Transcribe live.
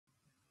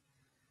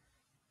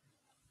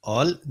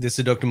all. This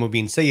is Dr.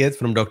 Mobeen Sayed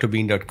from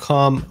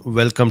drbeen.com.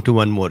 Welcome to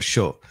one more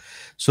show.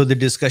 So the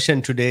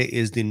discussion today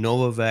is the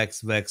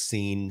Novavax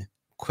vaccine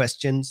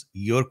questions,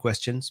 your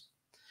questions.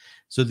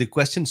 So the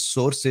question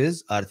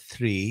sources are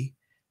three,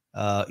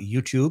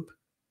 YouTube,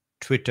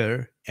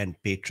 Twitter, and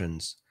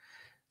patrons.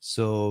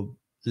 So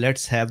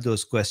let's have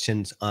those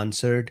questions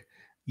answered.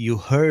 You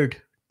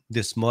heard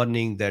this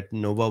morning that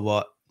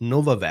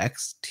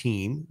Novavax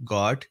team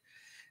got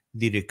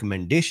the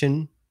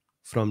recommendation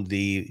from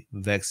the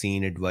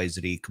Vaccine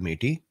Advisory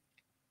Committee.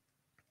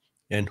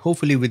 And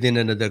hopefully within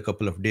another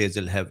couple of days,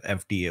 they'll have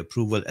FDA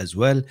approval as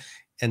well.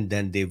 And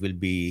then they will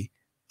be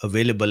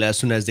available as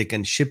soon as they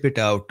can ship it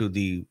out to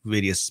the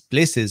various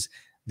places.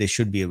 They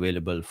should be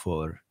available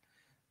for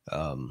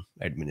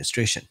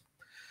administration.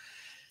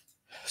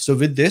 So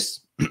with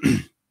this,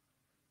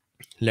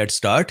 let's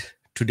start.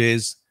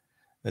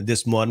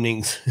 This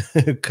morning's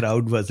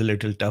crowd was a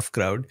little tough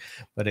crowd,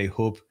 but I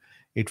hope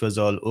it was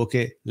all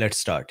okay. Let's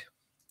start.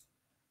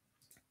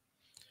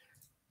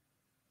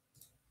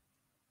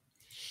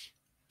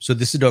 So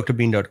this is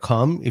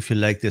drbeen.com. If you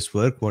like this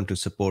work, want to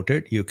support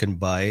it, you can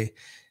buy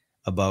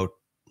about,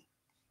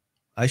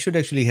 I should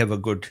actually have a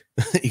good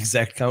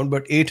exact count,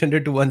 but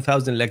 800 to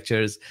 1,000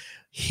 lectures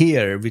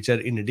here, which are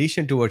in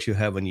addition to what you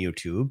have on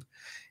YouTube.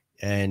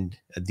 And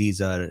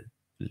these are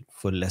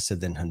for lesser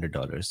than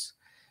 $100.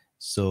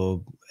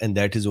 So, and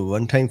that is a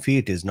one-time fee.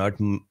 It is not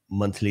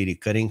monthly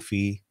recurring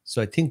fee.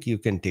 So I think you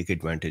can take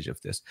advantage of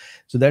this.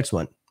 So that's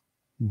one.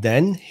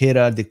 Then here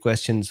are the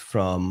questions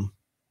from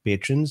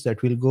patrons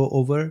that we'll go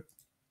over.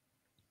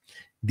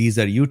 These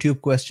are YouTube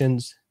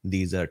questions.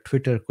 These are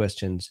Twitter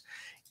questions.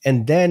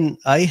 And then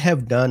I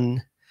have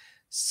done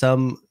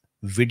some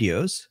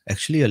videos,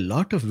 actually a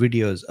lot of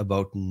videos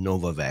about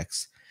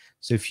Novavax.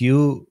 So if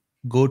you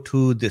go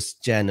to this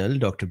channel,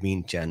 Dr.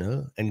 Bean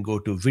channel, and go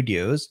to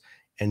videos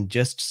and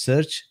just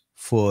search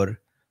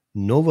for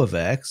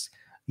Novavax,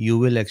 you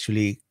will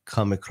actually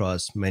come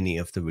across many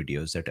of the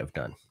videos that I've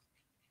done.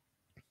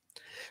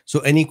 So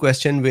any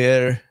question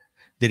where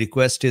the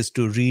request is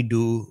to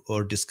redo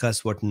or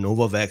discuss what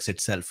Novavax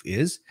itself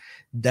is,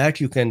 that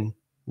you can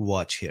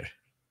watch here.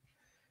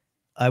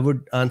 I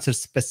would answer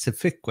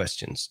specific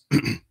questions.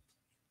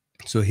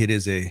 So here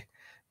is a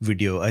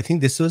video. I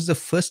think this was the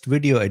first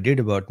video I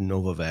did about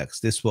Novavax.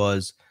 This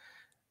was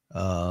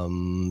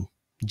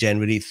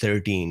January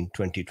 13,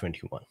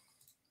 2021.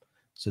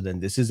 So then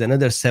this is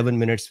another 7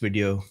 minutes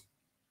video.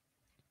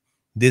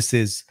 This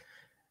is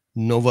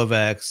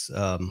Novavax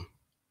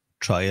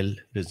trial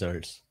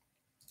results.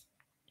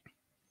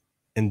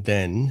 And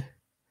then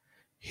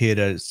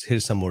here's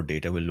some more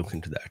data. We'll look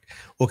into that.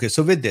 Okay,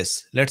 so with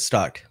this, let's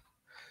start.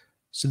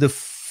 So the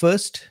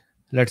first,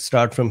 let's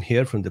start from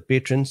here, from the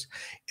patrons.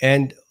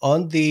 And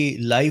on the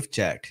live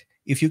chat,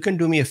 if you can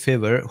do me a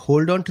favor,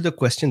 hold on to the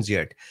questions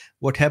yet.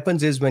 What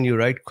happens is when you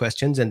write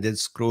questions and then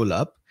scroll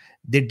up,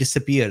 they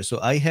disappear. So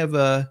I have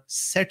a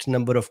set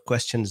number of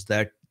questions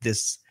that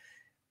this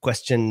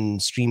question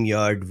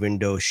StreamYard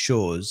window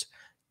shows,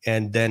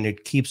 and then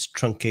it keeps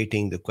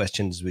truncating the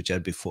questions which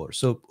are before.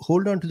 So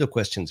hold on to the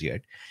questions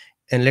yet,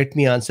 and let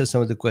me answer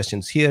some of the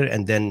questions here,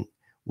 and then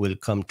we'll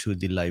come to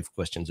the live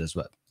questions as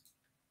well.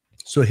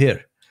 So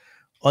here,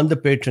 on the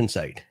patron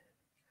side,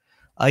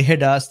 I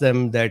had asked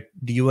them that,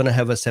 do you want to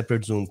have a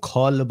separate Zoom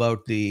call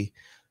about the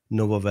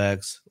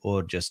Novavax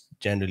or just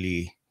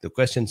generally the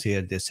questions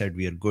here? They said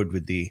we are good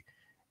with the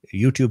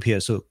YouTube here.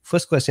 So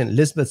first question,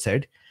 Elizabeth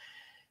said,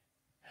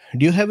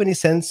 do you have any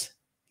sense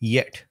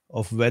yet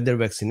of whether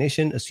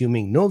vaccination,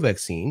 assuming no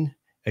vaccine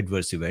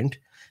adverse event,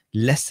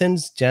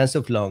 lessens chance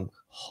of long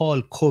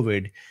haul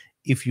COVID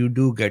if you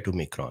do get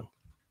Omicron?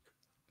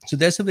 So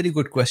that's a very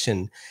good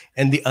question.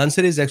 And the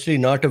answer is actually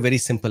not a very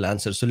simple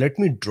answer. So let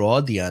me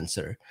draw the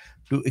answer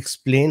to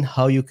explain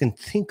how you can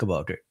think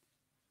about it.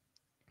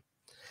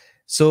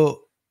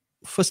 So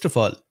first of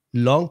all,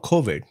 long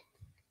COVID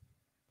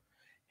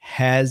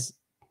has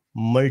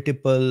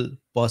multiple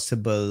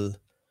possible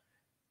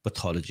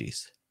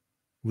pathologies.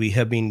 We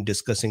have been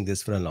discussing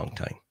this for a long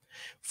time.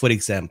 For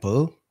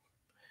example,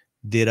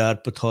 there are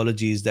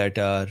pathologies that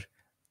are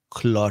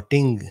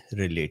clotting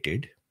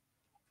related.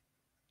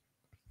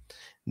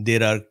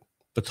 There are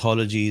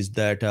pathologies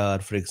that are,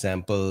 for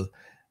example,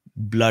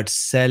 blood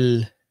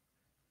cell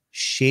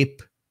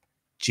shape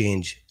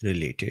change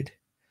related.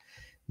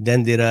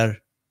 Then there are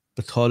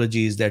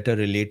pathologies that are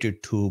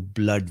related to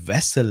blood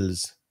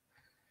vessels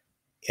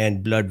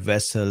and blood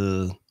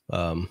vessel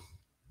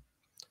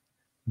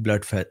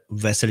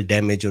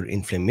damage or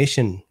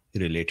inflammation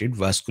related,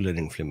 vascular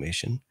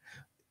inflammation.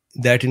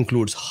 That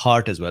includes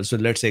heart as well. So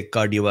let's say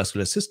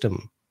cardiovascular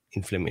system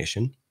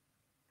inflammation.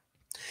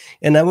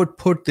 And I would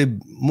put the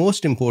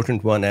most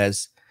important one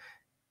as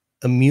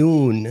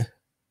immune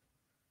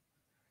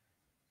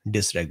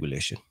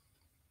dysregulation.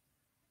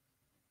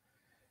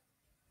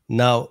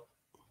 Now,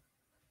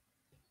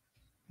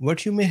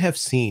 what you may have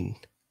seen,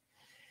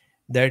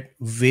 that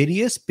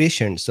various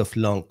patients of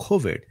long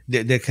COVID,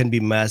 there can be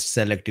mast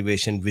cell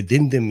activation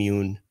within the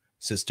immune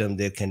system.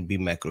 There can be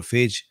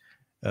macrophage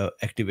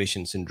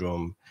activation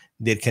syndrome.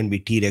 There can be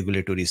T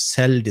regulatory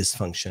cell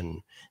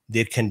dysfunction.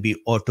 There can be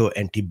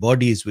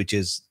autoantibodies, which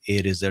is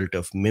a result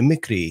of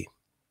mimicry.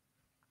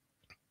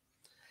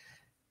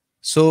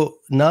 So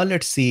now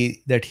let's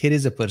see that here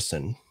is a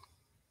person.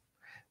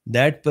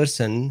 That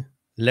person,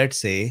 let's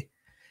say,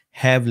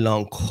 have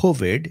long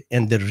COVID,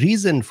 and the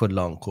reason for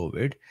long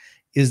COVID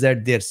is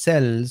that their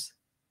cells,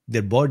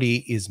 their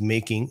body is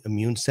making,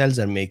 immune cells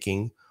are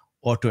making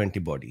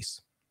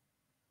autoantibodies.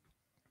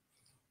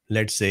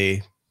 Let's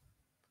say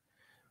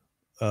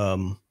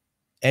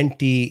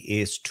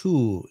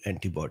anti-ACE2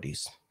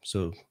 antibodies.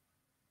 So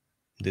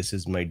this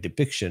is my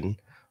depiction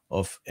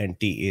of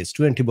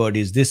anti-ACE2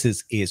 antibodies. This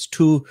is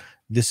ACE2.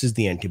 This is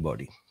the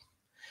antibody.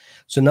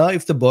 So now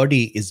if the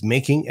body is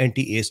making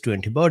anti-ACE2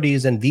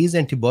 antibodies, and these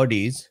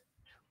antibodies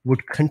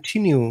would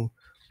continue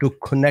to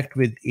connect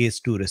with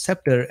ACE2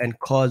 receptor and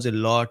cause a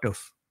lot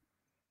of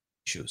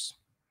issues.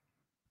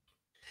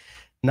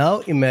 Now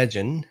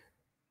imagine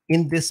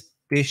in this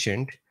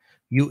patient,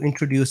 you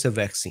introduce a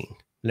vaccine.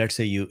 Let's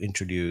say you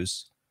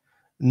introduce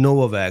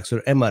Novavax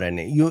or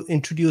mRNA. You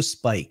introduce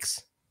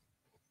spikes,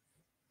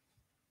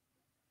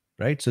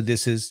 right? So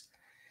this is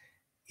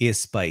a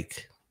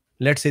spike.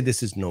 Let's say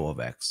this is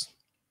Novavax.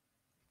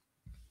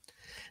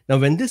 Now,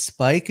 when this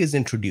spike is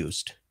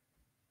introduced,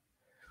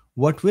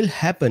 what will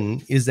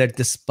happen is that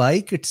the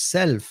spike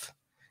itself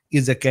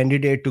is a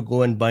candidate to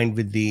go and bind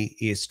with the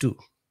ACE2.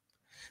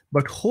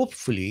 But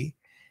hopefully,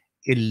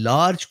 a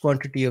large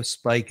quantity of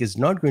spike is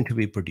not going to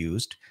be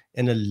produced,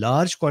 and a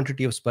large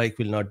quantity of spike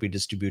will not be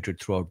distributed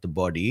throughout the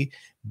body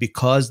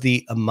because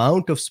the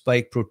amount of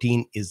spike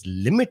protein is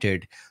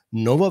limited.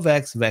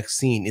 Novavax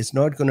vaccine is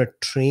not going to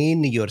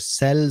train your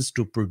cells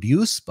to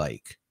produce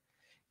spike.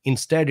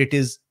 Instead, it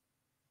is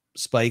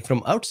spike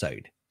from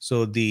outside.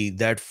 So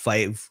that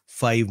 5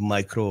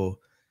 microliter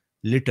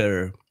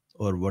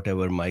or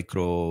whatever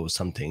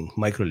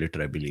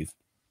microliter, I believe,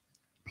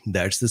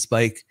 that's the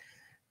spike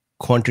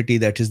quantity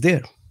that is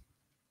there.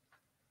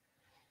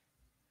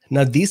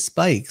 Now these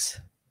spikes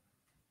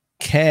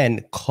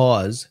can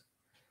cause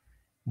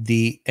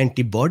the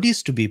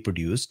antibodies to be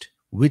produced,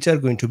 which are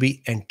going to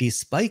be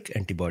anti-spike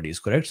antibodies,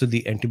 correct? So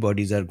the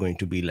antibodies are going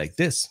to be like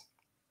this.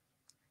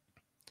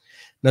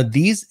 Now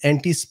these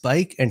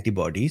anti-spike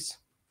antibodies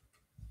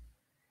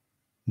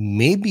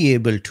may be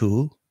able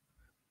to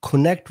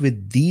connect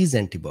with these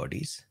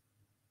antibodies.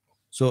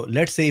 So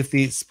let's say if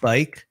the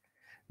spike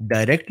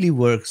directly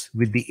works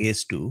with the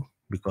ACE2,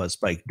 because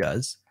spike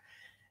does,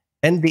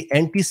 and the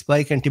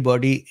anti-spike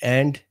antibody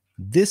and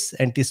this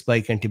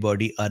anti-spike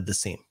antibody are the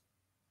same.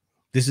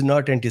 This is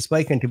not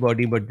anti-spike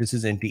antibody, but this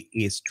is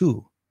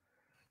anti-ACE2.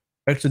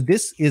 Right? So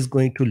this is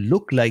going to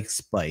look like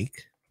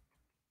spike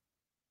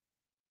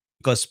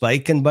because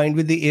spike can bind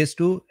with the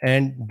ACE2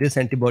 and this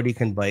antibody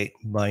can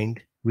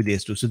bind with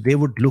ACE2. So they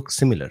would look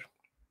similar.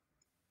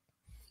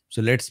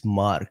 So let's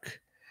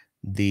mark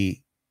the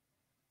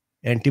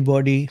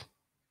antibody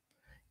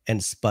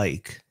and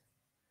spike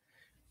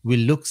will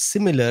look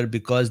similar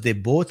because they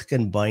both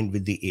can bind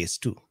with the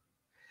ACE2.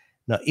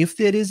 Now, if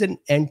there is an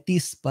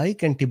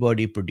anti-spike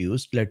antibody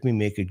produced, let me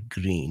make it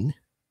green,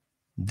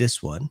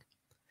 this one,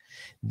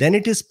 then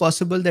it is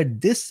possible that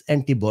this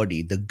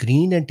antibody, the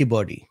green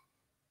antibody,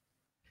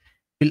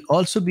 will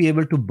also be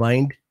able to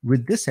bind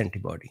with this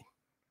antibody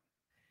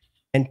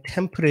and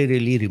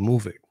temporarily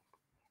remove it.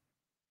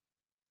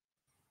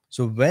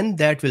 So when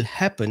that will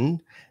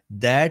happen,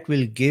 that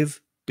will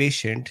give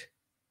patient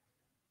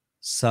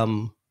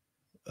some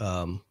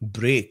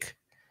break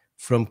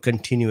from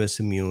continuous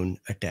immune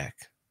attack.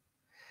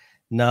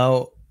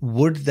 Now,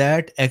 will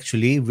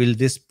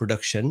this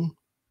production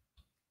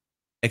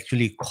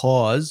actually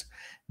cause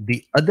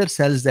the other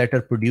cells that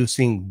are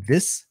producing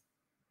this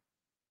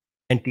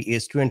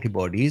anti-ACE2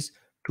 antibodies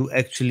to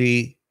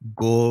actually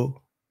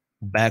go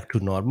back to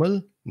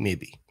normal?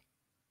 Maybe.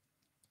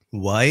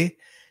 Why?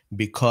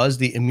 Because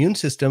the immune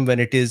system, when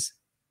it is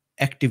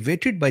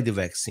activated by the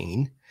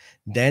vaccine,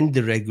 then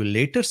the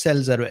regulator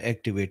cells are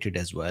activated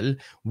as well,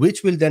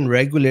 which will then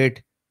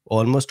regulate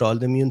almost all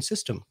the immune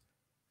system,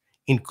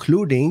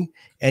 including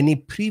any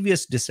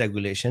previous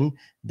dysregulation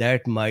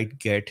that might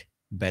get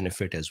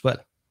benefit as well.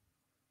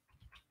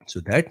 So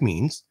that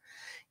means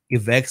a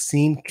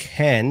vaccine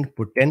can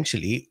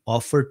potentially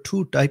offer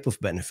two types of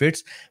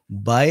benefits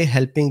by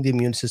helping the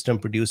immune system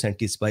produce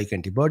anti-spike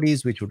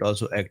antibodies, which would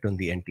also act on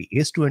the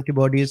anti-ACE2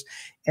 antibodies,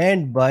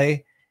 and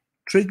by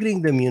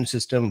triggering the immune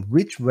system,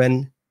 which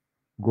when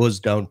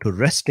goes down to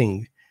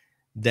resting,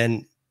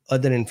 then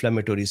other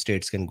inflammatory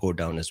states can go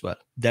down as well.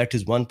 That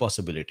is one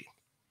possibility.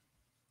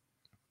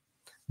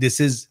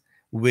 This is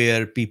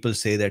where people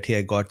say that, hey,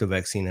 I got the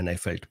vaccine and I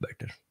felt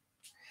better.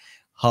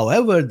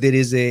 However, there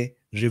is a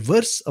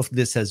reverse of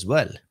this as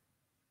well,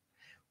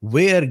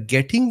 where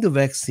getting the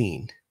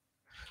vaccine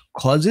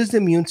causes the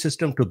immune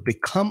system to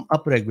become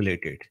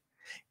upregulated.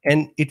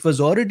 And it was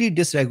already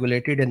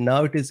dysregulated, and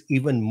now it is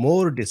even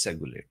more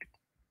dysregulated.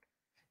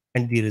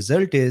 And the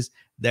result is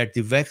that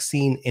the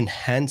vaccine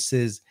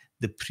enhances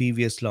the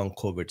previous long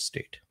COVID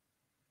state.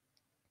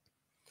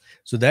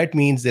 So that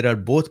means there are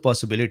both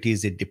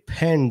possibilities. It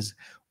depends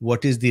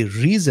what is the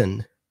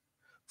reason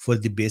for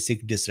the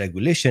basic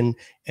dysregulation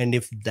and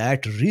if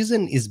that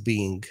reason is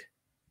being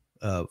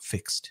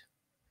fixed.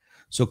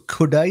 So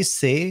could I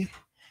say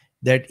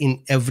that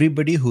in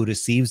everybody who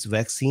receives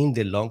vaccine,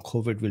 the long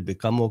COVID will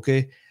become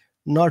okay?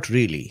 Not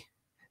really.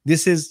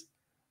 This is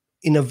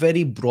in a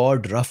very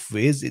broad, rough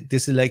ways.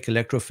 This is like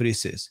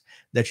electrophoresis,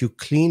 that you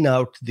clean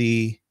out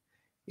the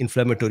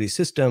inflammatory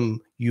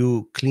system,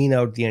 you clean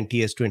out the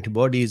anti-S2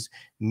 antibodies,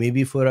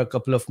 maybe for a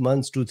couple of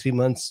months, 2-3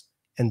 months,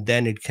 and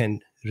then it can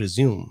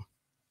resume.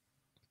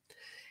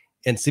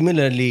 And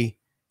similarly,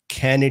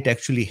 can it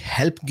actually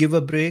help give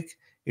a break?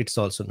 It's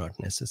also not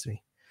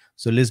necessary.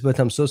 So Lisbeth,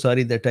 I'm so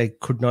sorry that I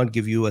could not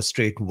give you a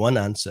straight one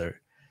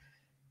answer,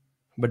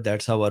 but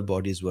that's how our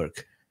bodies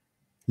work.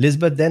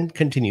 Lisbeth then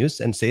continues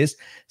and says,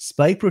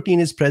 spike protein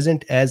is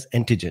present as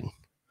antigen.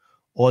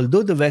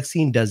 Although the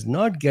vaccine does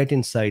not get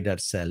inside our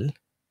cell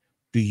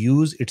to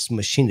use its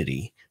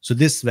machinery. So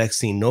this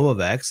vaccine,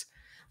 Novavax,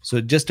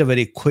 so just a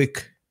very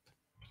quick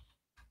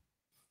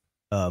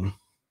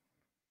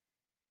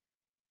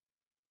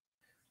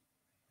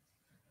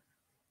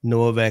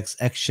Novavax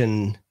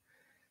action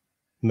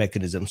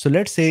mechanism. So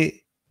let's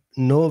say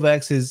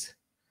Novavax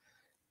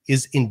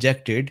is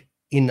injected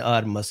in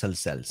our muscle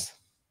cells.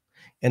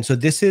 And so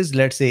this is,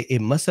 let's say, a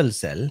muscle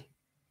cell.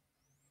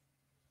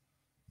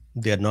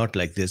 They are not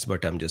like this,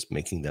 but I'm just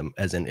making them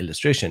as an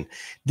illustration.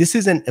 This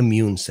is an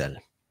immune cell.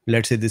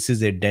 Let's say this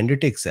is a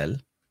dendritic cell.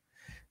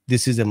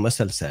 This is a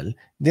muscle cell.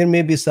 There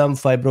may be some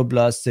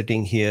fibroblasts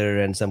sitting here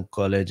and some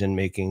collagen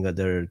making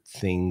other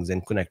things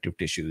and connective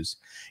tissues.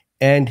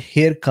 And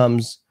here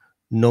comes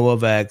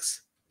Novavax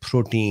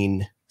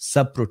protein,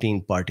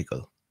 subprotein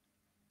particle.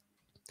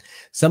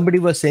 Somebody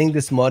was saying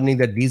this morning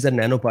that these are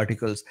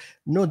nanoparticles.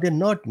 No, they're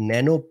not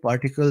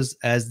nanoparticles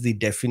as the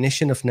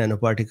definition of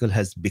nanoparticle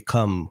has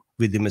become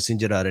with the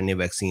messenger RNA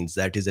vaccines.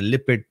 That is a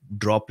lipid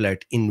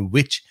droplet in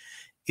which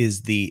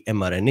is the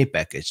mRNA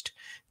packaged.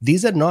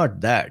 These are not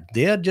that.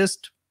 They are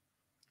just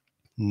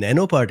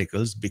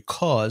nanoparticles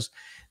because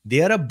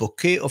they are a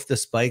bouquet of the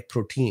spike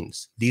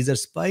proteins. These are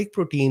spike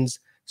proteins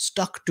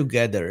stuck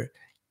together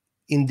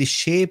in the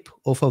shape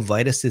of a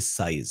virus's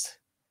size,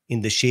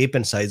 in the shape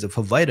and size of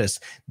a virus.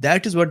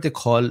 That is what they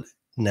call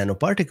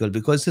nanoparticle,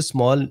 because it's a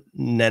small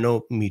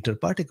nanometer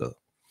particle.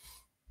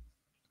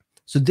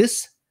 So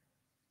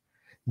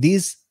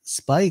these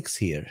spikes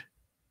here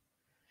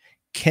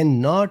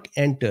cannot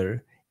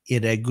enter a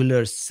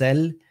regular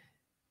cell,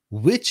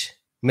 which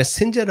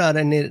messenger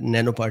RNA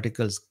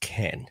nanoparticles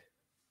can.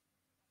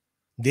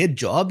 Their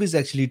job is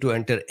actually to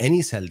enter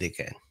any cell they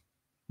can.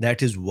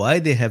 That is why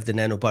they have the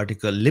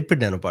nanoparticle,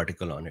 lipid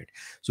nanoparticle on it.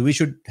 So we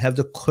should have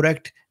the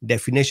correct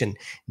definition.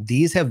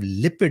 These have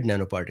lipid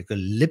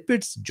nanoparticle.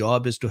 Lipid's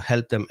job is to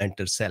help them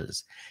enter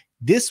cells.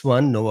 This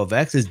one,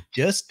 Novavax, is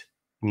just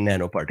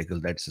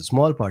nanoparticle. That's a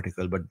small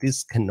particle, but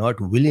this cannot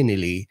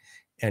willy-nilly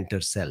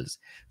enter cells.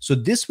 So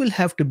this will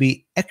have to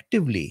be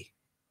actively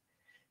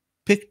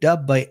picked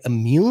up by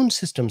immune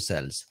system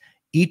cells,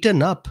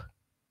 eaten up,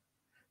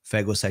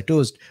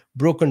 phagocytosed,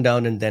 broken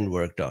down, and then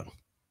worked on.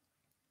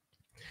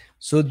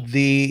 So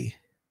the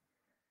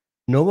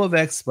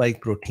Novavax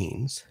spike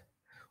proteins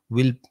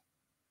will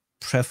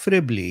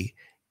preferably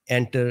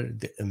enter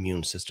the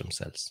immune system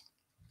cells.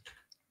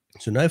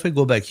 So now if I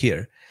go back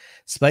here,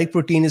 spike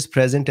protein is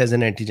present as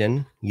an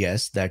antigen.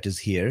 Yes, that is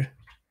here.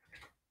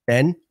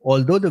 And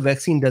although the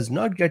vaccine does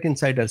not get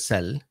inside our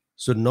cell,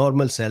 so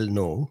normal cell,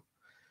 no,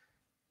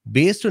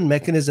 based on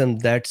mechanism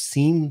that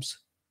seems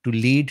to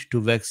lead to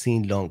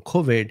vaccine long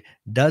COVID,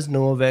 does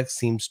Novavax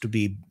seems to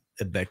be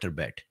a better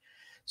bet.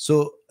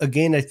 So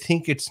again, I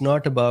think it's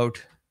not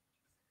about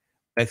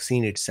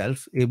vaccine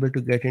itself able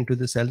to get into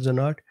the cells or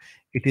not.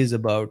 It is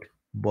about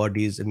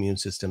body's immune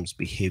system's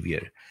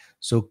behavior.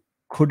 So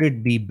could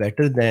it be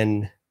better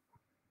than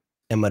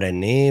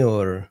mRNA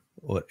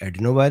or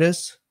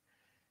adenovirus?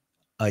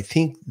 I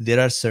think there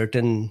are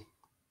certain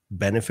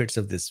benefits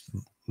of this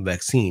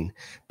vaccine,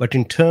 but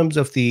in terms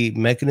of the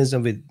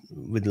mechanism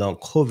with long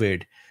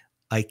COVID,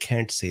 I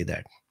can't say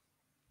that.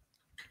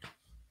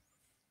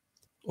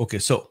 Okay,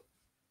 so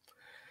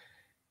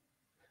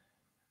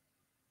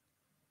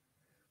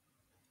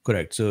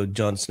correct. So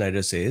John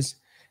Snyder says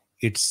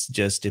it's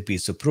just a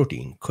piece of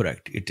protein.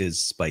 Correct. It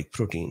is spike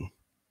protein.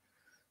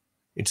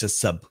 It's a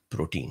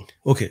sub-protein.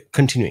 Okay,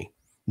 continuing.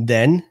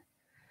 Then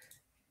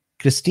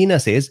Christina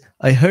says,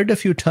 I heard a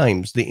few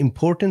times the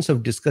importance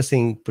of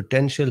discussing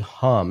potential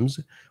harms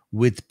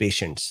with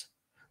patients.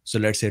 So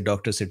let's say a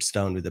doctor sits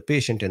down with a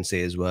patient and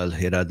says, well,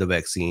 here are the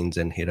vaccines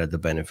and here are the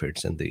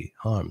benefits and the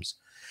harms.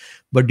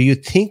 But do you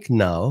think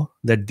now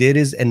that there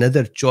is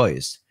another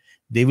choice,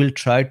 they will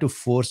try to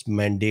force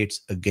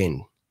mandates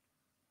again?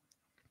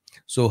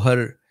 So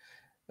her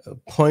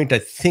point, I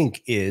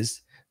think,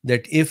 is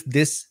that if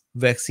this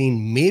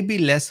vaccine may be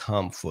less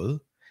harmful,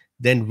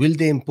 then will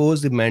they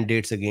impose the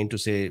mandates again to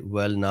say,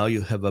 well, now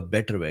you have a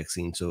better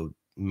vaccine, so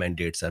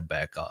mandates are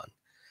back on?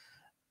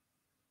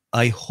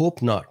 I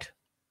hope not.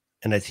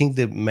 And I think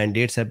the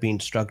mandates have been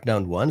struck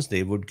down once,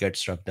 they would get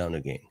struck down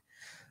again.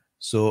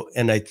 So,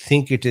 and I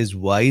think it is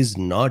wise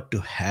not to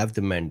have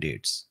the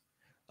mandates.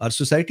 Our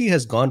society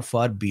has gone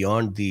far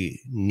beyond the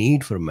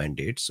need for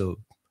mandates. So,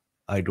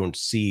 I don't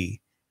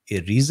see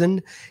a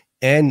reason.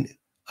 And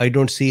I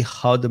don't see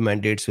how the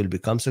mandates will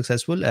become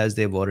successful as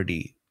they've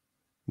already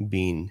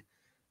been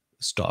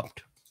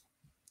stopped.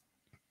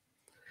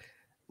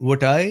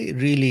 What I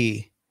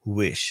really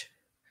wish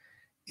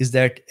is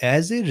that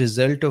as a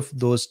result of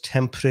those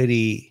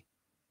temporary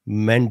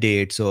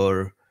mandates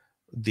or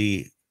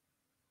the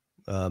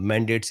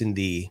mandates in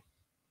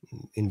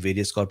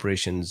various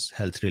corporations,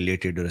 health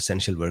related or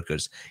essential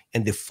workers,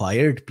 and they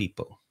fired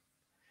people,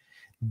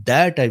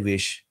 that I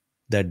wish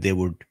that they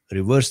would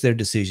reverse their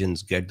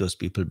decisions, get those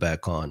people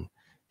back on,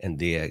 and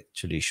they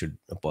actually should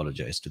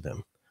apologize to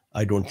them.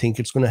 I don't think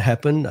it's going to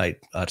happen.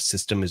 Our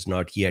system is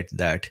not yet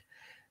that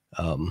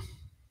um,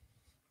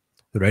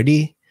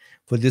 ready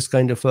for this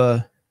kind of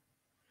a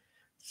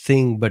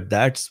thing, but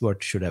that's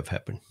what should have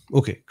happened.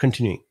 Okay,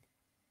 continuing.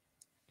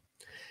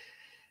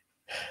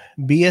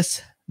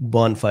 BS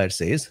Bonfire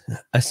says,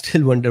 I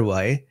still wonder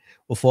why,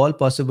 of all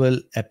possible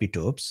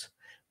epitopes,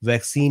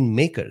 vaccine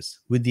makers,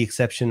 with the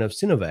exception of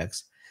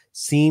Sinovax,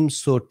 seem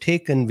so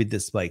taken with the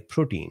spike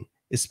protein,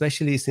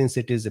 especially since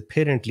it is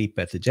apparently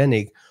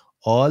pathogenic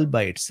all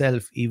by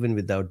itself, even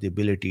without the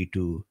ability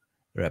to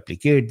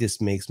replicate. This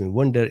makes me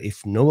wonder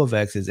if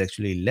Novavax is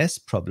actually less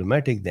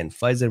problematic than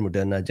Pfizer,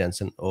 Moderna,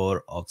 Janssen,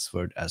 or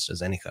Oxford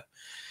AstraZeneca.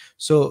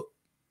 So,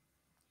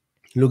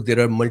 look, there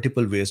are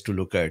multiple ways to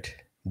look at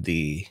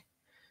the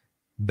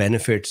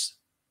benefits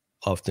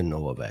of the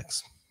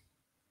Novavax.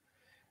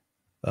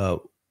 Uh,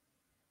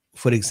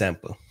 for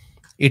example,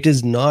 it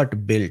is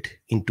not built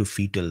into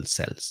fetal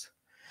cells.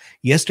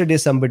 Yesterday,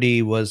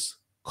 somebody was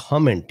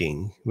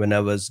commenting when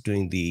I was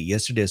doing the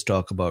yesterday's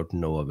talk about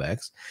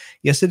Novavax.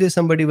 Yesterday,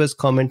 somebody was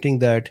commenting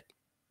that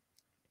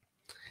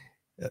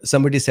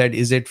somebody said,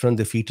 is it from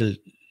the fetal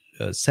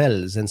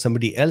cells? And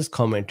somebody else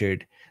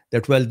commented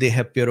that, well, they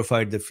have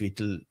purified the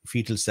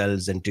fetal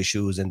cells and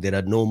tissues, and there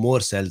are no more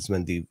cells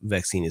when the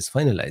vaccine is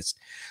finalized.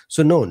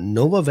 So no,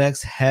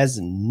 Novavax has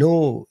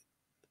no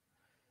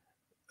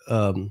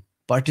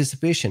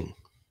participation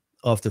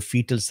of the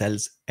fetal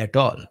cells at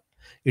all.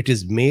 It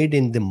is made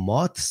in the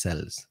moth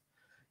cells,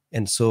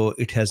 and so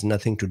it has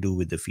nothing to do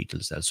with the fetal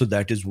cells. So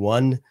that is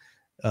one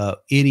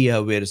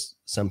area where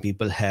some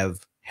people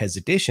have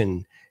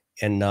hesitation,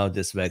 and now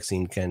this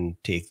vaccine can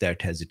take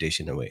that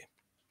hesitation away.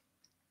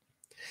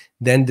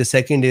 Then the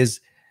second is,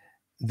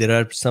 there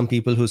are some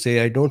people who say,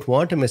 I don't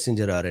want a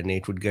messenger RNA.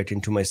 It would get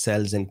into my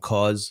cells and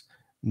cause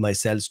my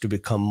cells to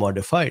become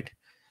modified.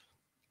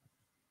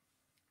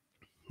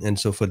 And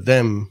so for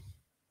them,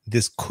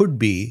 this could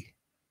be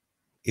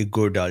a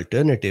good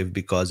alternative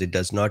because it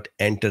does not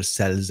enter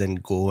cells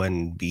and go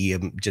and be a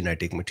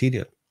genetic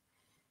material.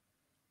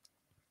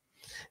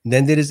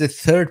 Then there is a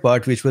third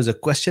part, which was a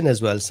question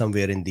as well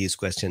somewhere in these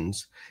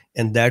questions.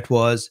 And that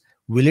was,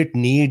 will it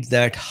need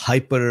that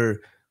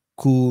hyper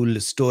cool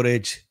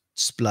storage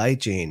supply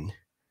chain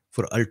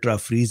for ultra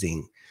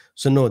freezing?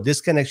 So no, this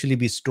can actually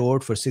be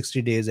stored for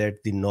 60 days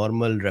at the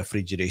normal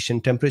refrigeration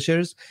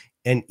temperatures.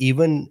 And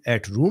even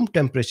at room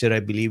temperature,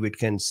 I believe it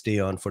can stay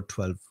on for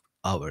 12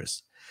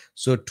 hours.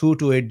 So 2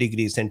 to 8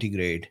 degrees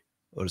centigrade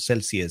or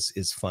Celsius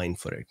is fine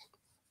for it.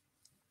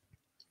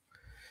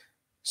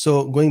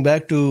 So going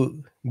back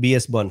to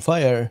BS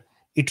Bonfire,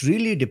 it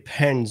really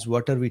depends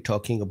what are we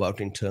talking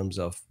about in terms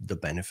of the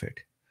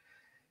benefit.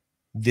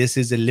 This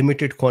is a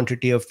limited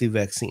quantity of the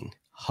vaccine.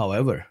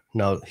 However,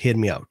 now hear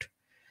me out.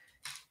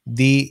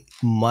 The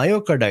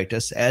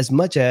myocarditis, as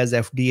much as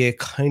FDA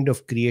kind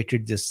of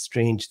created this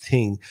strange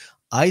thing,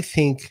 I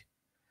think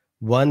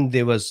one,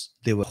 they were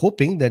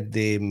hoping that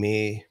they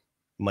may,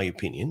 my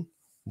opinion,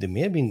 they may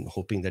have been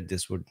hoping that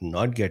this would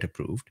not get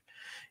approved.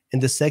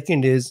 And the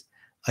second is,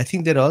 I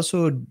think they're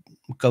also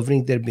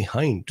covering their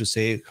behind to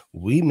say,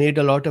 we made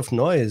a lot of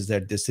noise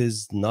that this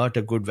is not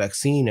a good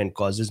vaccine and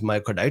causes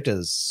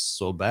myocarditis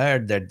so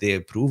bad that they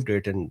approved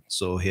it. And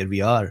so here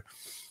we are.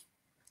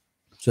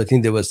 So I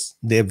think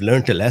they've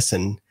learned a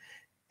lesson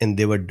and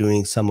they were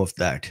doing some of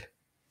that.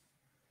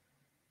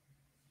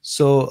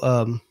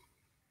 So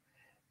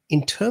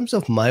in terms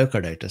of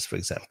myocarditis, for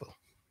example,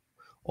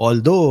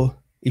 although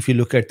if you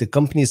look at the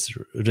company's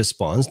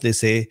response, they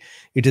say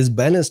it is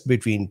balanced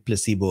between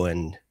placebo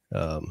and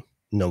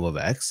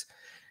Novavax,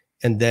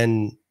 and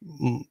then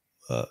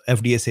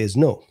FDA says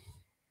no.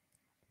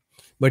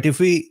 But if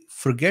we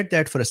forget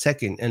that for a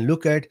second and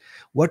look at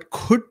what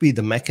could be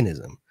the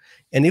mechanism,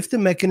 and if the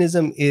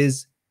mechanism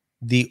is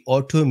the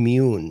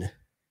autoimmune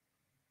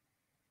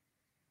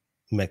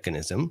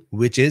mechanism,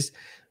 which is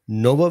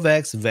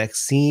Novavax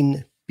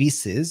vaccine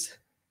pieces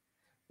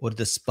or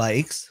the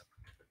spikes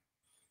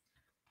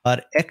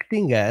are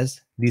acting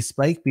as, these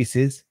spike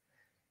pieces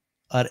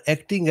are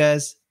acting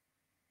as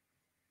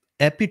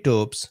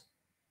epitopes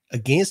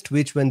against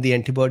which, when the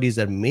antibodies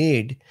are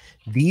made,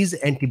 these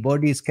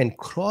antibodies can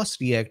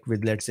cross-react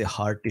with, let's say,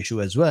 heart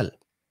tissue as well,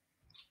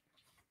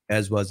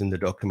 as was in the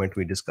document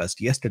we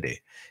discussed yesterday,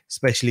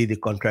 especially the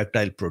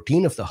contractile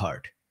protein of the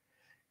heart.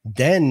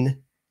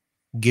 Then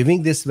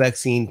Giving this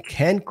vaccine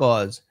can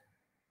cause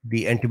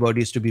the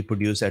antibodies to be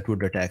produced that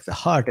would attack the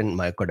heart, and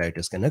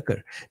myocarditis can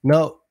occur.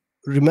 Now,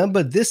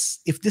 remember this,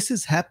 if this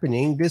is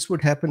happening, this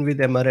would happen with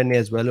mRNA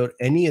as well, or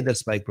any other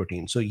spike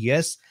protein. So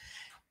yes,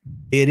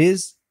 there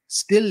is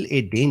still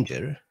a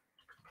danger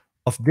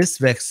of this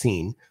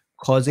vaccine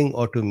causing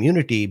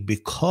autoimmunity,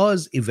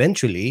 because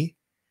eventually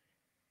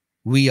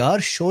we are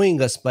showing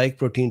a spike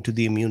protein to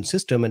the immune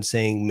system and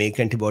saying, make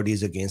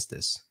antibodies against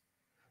this.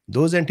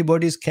 Those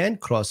antibodies can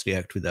cross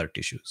react with our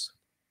tissues.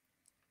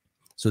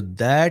 So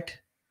that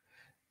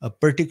a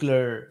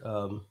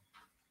particular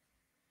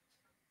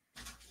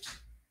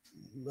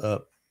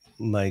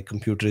my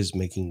computer is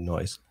making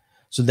noise.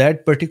 So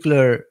that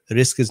particular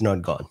risk is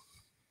not gone.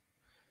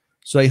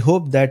 So I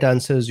hope that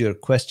answers your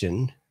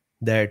question.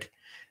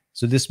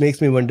 So this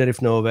makes me wonder if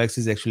Novavax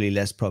is actually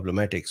less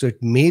problematic. So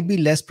it may be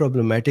less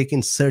problematic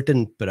in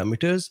certain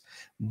parameters,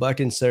 but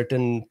in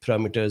certain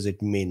parameters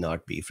it may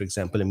not be. For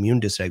example, immune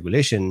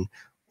dysregulation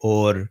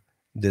or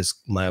this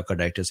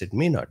myocarditis, it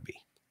may not be.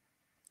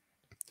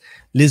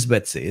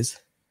 Lisbeth says,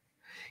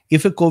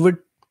 if a COVID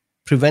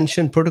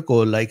prevention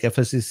protocol like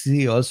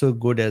FSCC also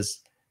good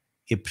as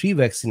a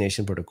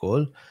pre-vaccination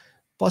protocol,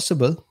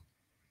 possible.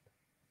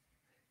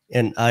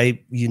 And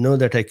you know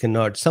that I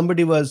cannot.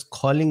 Somebody was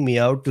calling me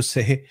out to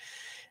say,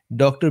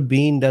 Dr.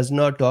 Bean does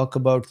not talk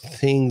about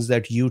things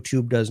that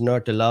YouTube does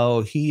not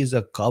allow. He is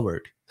a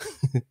coward.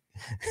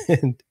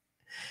 and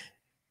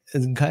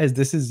guys,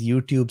 this is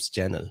YouTube's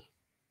channel,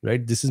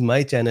 right? This is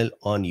my channel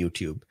on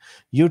YouTube.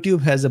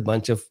 YouTube has a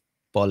bunch of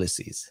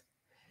policies.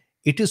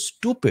 It is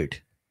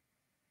stupid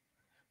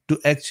to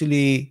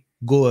actually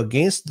go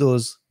against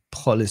those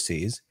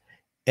policies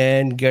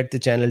and get the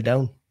channel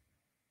down.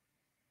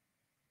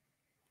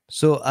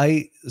 So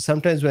I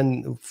sometimes,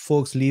 when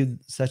folks leave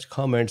such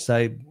comments,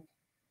 I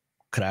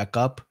crack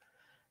up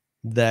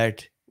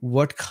that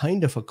what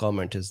kind of a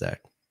comment is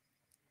that?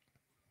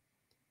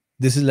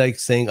 This is like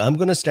saying, I'm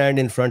going to stand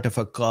in front of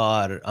a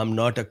car. I'm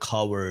not a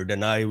coward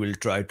and I will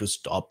try to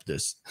stop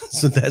this.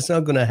 So that's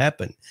not going to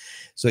happen.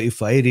 So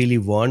if I really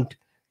want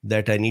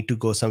that I need to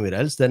go somewhere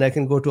else, then I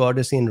can go to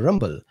Odyssey and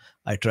Rumble.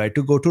 I tried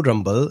to go to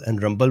Rumble,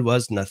 and Rumble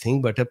was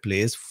nothing but a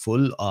place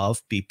full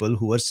of people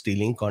who were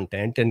stealing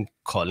content and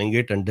calling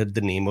it under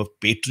the name of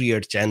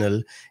Patriot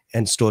Channel,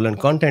 and stolen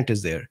content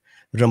is there.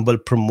 Rumble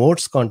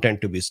promotes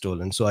content to be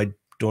stolen, so I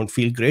don't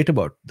feel great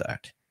about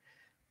that.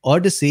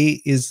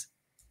 Odyssey is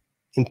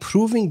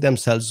improving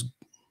themselves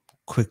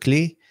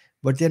quickly,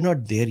 but they're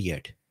not there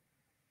yet.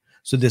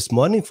 So this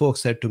morning,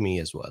 folks said to me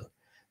as well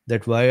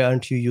that why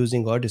aren't you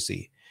using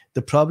Odyssey?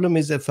 The problem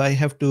is, if I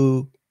have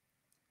to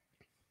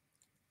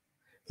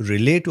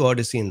relate to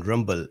Odyssey and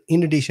Rumble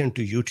in addition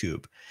to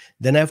YouTube,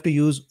 then I have to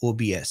use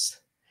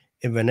OBS.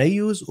 And when I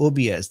use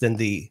OBS, then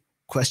the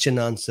question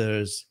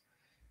answers,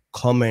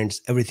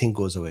 comments, everything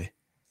goes away.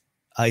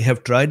 I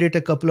have tried it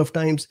a couple of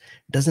times,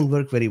 doesn't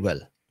work very well.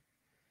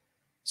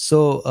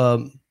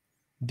 So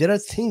there are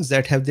things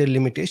that have their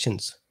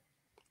limitations.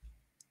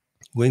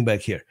 Going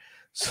back here.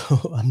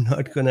 So I'm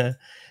not going to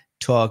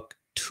talk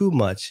too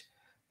much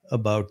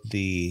about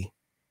the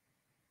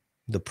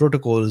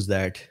protocols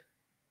that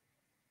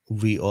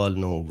we all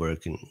know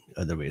work in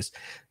other ways.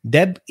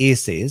 Deb A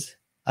says,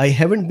 I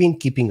haven't been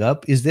keeping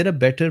up. Is there a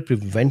better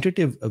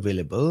preventative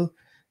available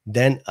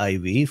than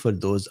IV for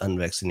those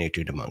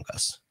unvaccinated among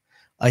us?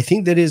 I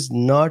think there is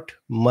not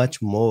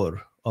much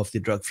more of the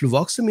drug.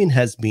 Fluvoxamine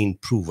has been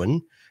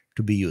proven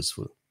to be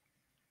useful.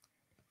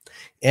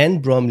 Anne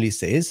Bromley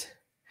says,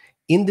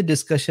 in the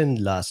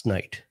discussion last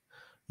night,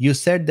 you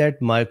said that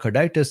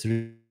myocarditis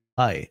is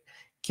high.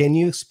 Can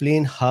you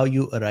explain how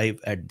you arrive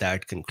at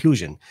that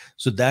conclusion?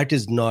 So that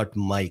is not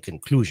my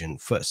conclusion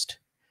first.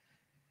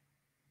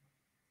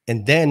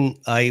 And then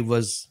I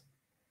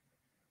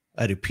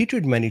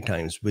repeated many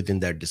times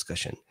within that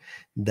discussion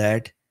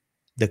that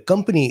the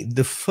company,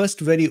 the first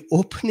very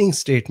opening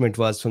statement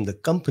was from the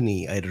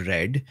company I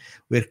read,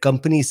 where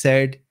company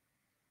said,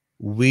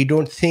 we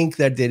don't think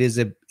that there is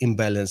an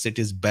imbalance, it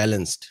is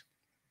balanced.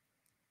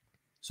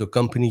 So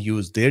company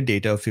used their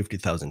data of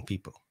 50,000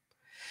 people.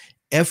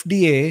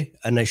 FDA,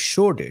 and I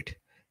showed it,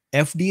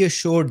 FDA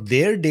showed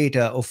their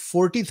data of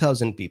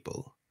 40,000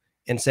 people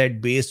and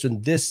said, based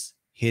on this,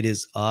 here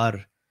is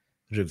our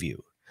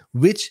review,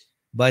 which,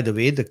 by the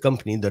way, the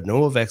company, the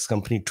Novavax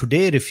company,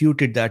 today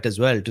refuted that as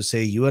well to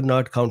say, you are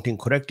not counting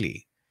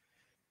correctly.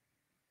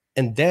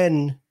 And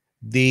then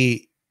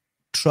the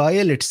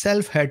trial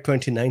itself had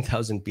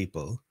 29,000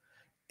 people,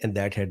 and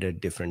that had a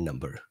different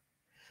number.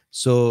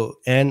 So,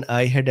 and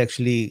I had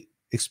actually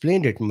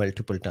explained it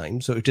multiple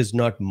times. So it is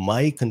not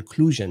my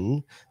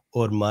conclusion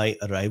or my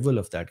arrival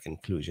of that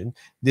conclusion.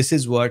 This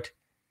is what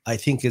I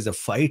think is a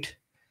fight.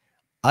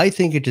 I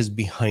think it is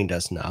behind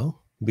us now,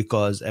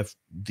 because if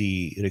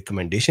the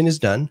recommendation is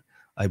done,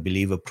 I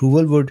believe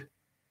approval would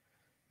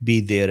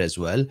be there as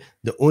well.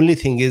 The only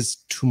thing is,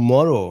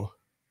 tomorrow,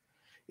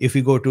 if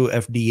we go to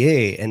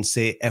FDA and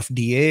say,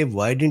 FDA,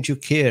 why didn't you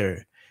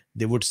care?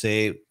 They would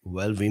say,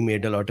 well, we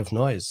made a lot of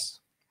noise.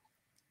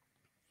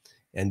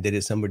 And there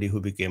is somebody who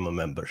became a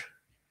member.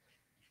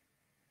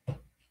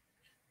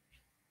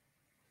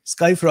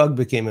 Skyfrog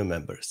became a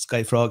member.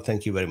 Skyfrog,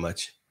 thank you very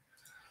much.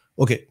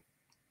 Okay,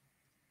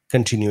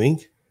 continuing.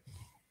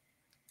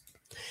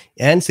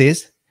 Anne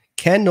says,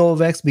 can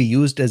Novavax be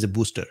used as a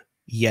booster?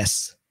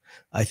 Yes.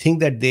 I think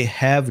that they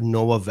have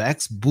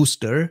Novavax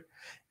booster.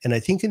 And I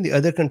think in the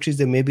other countries,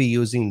 they may be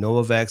using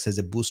Novavax as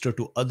a booster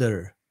to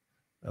other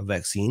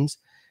vaccines.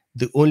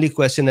 The only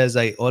question, as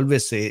I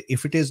always say,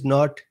 if it is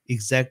not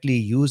exactly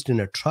used in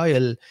a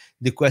trial,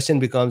 the question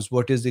becomes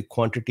what is the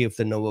quantity of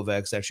the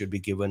Novavax that should be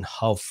given,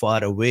 how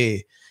far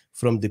away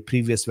from the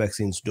previous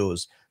vaccine's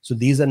dose. So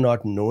these are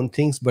not known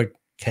things, but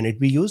can it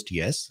be used?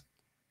 Yes.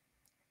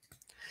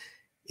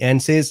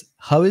 And says,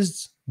 how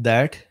is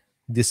that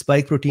the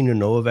spike protein in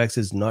Novavax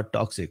is not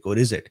toxic, or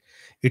is it?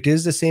 It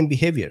is the same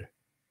behavior.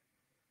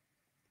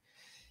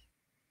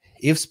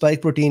 If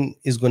spike protein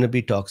is going to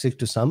be toxic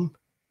to some,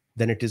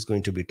 then it is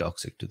going to be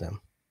toxic to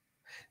them.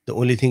 The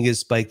only thing is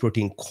spike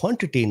protein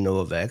quantity in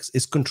Novavax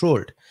is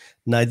controlled.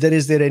 Neither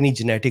is there any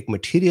genetic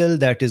material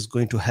that is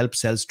going to help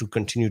cells to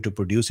continue to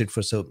produce it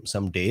for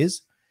some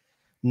days,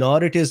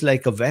 nor it is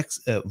like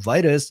a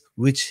virus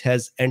which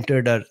has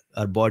entered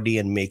our body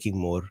and making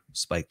more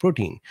spike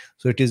protein.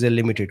 So it is a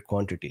limited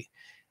quantity.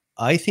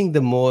 I think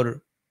the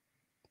more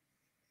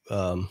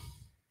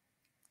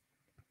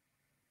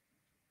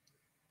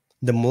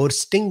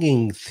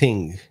stinging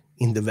thing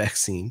in the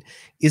vaccine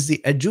is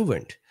the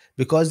adjuvant,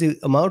 because the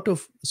amount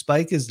of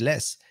spike is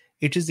less.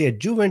 It is the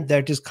adjuvant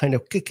that is kind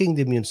of kicking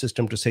the immune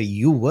system to say,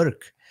 you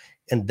work,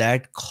 and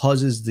that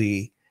causes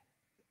the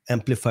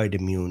amplified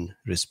immune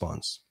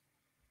response.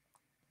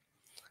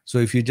 So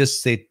if you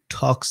just say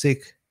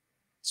toxic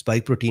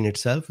spike protein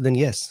itself, then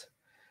yes,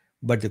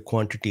 but the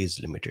quantity is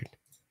limited.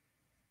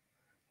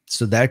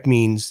 So that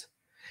means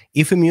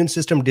if immune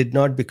system did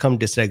not become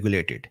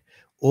dysregulated,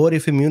 or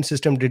if immune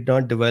system did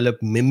not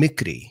develop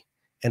mimicry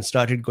and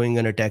started going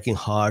and attacking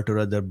heart or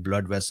other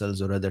blood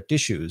vessels or other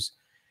tissues,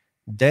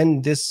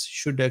 then this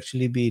should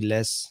actually be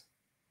less,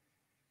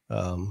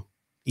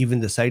 even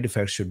the side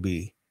effects should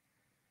be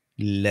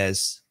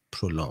less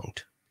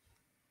prolonged.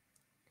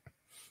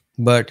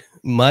 But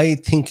my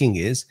thinking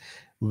is,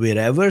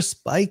 wherever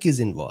spike is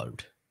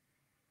involved,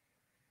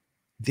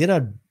 there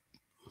are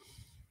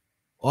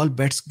all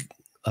bets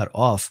are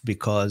off,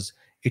 because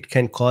it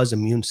can cause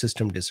immune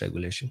system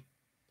dysregulation.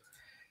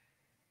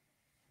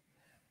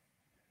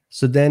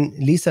 So then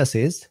Lisa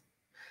says,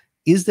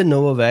 is the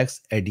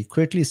Novavax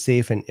adequately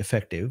safe and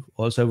effective?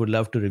 Also, I would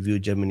love to review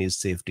Germany's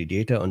safety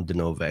data on the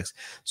Novavax.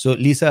 So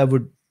Lisa, I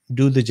would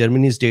do the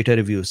Germany's data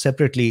review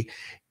separately.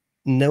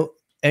 Now,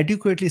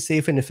 adequately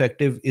safe and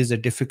effective is a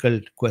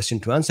difficult question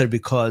to answer,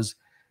 because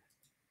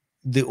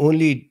the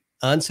only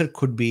answer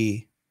could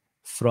be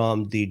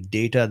from the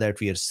data that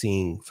we are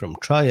seeing from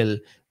trial,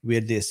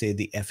 where they say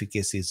the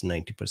efficacy is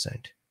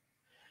 90%.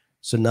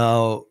 So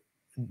now,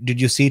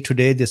 did you see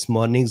today, this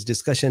morning's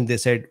discussion, they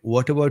said,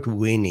 what about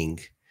waning?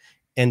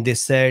 And they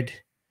said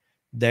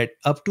that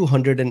up to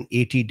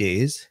 180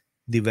 days,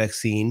 the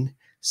vaccine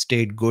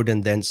stayed good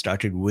and then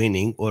started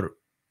waning, or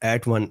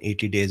at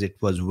 180 days, it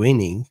was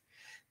waning.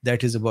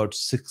 That is about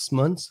 6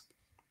 months.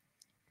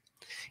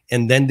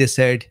 And then they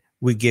said,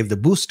 we gave the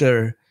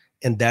booster,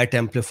 and that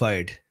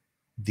amplified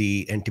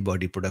the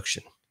antibody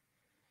production.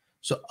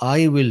 So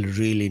I will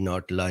really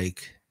not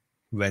like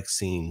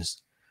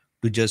vaccines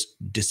to just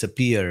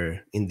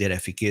disappear in their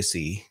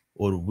efficacy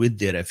or with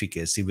their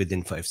efficacy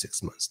within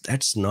 5-6 months.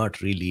 That's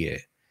not really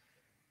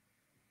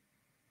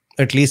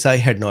at least I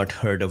had not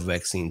heard of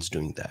vaccines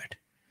doing that.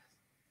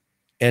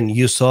 And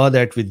you saw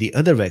that with the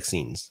other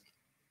vaccines,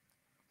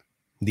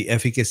 the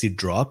efficacy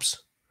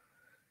drops.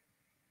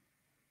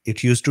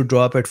 It used to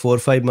drop at 4 or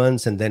 5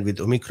 months, and then with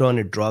Omicron,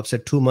 it drops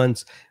at 2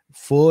 months.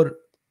 For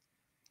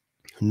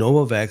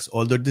Novavax,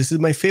 although this is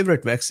my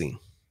favorite vaccine,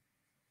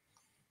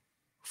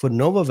 for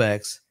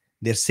Novavax,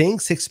 they're saying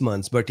 6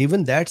 months, but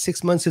even that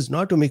 6 months is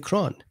not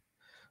Omicron.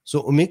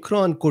 So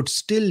Omicron could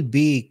still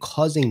be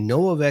causing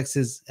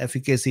Novavax's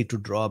efficacy to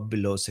drop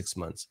below 6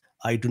 months.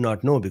 I do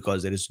not know,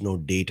 because there is no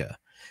data.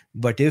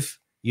 But if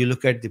you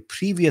look at the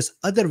previous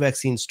other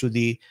vaccines to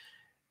the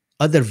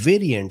other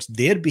variants,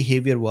 their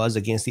behavior was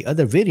against the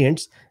other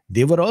variants.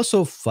 They were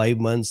also 5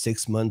 months,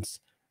 6 months,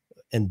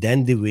 and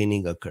then the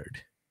waning occurred.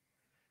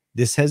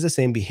 This has the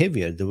same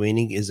behavior. The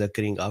waning is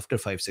occurring after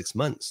 5-6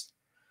 months.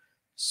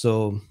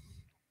 So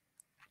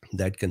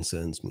that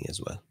concerns me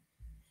as well.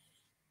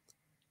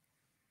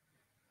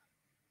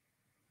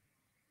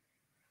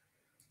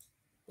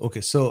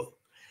 Okay, so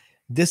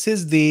this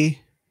is the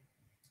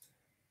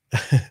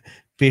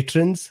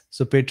patrons.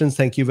 So patrons,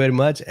 thank you very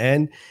much.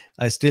 And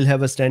I still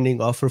have a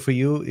standing offer for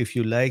you. If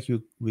you like,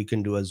 we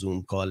can do a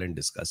Zoom call and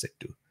discuss it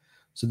too.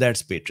 So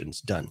that's patrons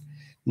done.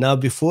 Now,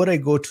 before I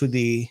go to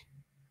the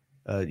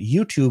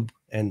YouTube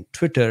and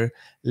Twitter,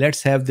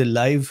 let's have the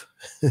live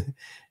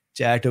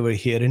chat over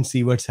here and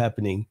see what's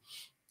happening.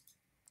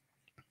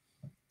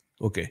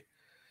 Okay,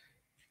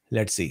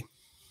 let's see.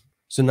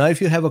 So now if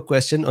you have a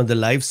question on the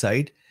live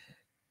side,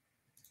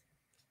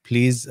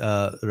 please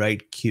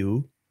write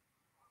Q.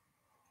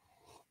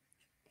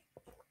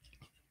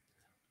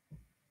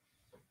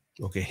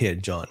 Okay, here,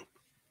 John.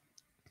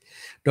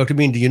 Dr.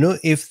 Bean, do you know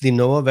if the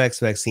Novavax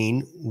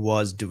vaccine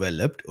was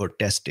developed or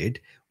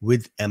tested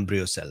with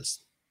embryo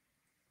cells?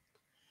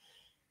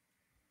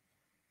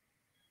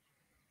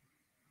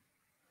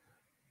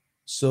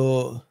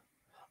 So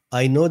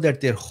I know that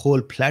their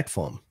whole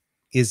platform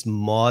is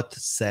moth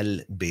cell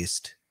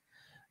based.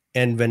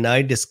 And when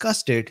I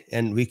discussed it,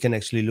 and we can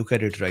actually look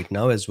at it right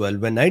now as well,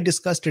 when I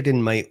discussed it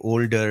in my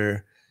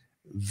older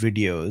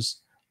videos,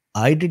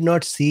 I did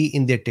not see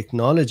in their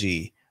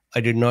technology,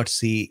 I did not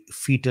see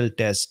fetal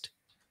test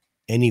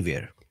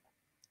anywhere.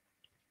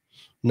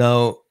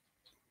 Now,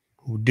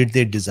 did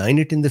they design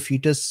it in the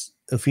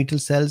fetal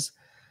cells?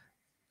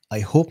 I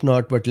hope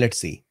not, but let's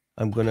see.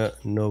 I'm gonna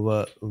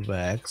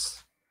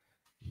Novavax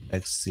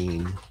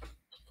vaccine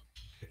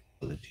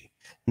technology,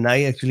 and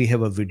I actually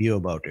have a video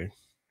about it.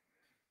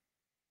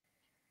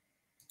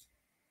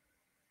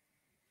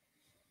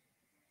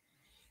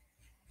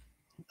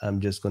 I'm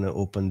just gonna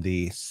open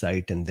the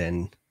site and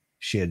then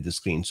share the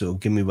screen. So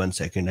give me 1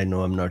 second. I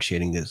know I'm not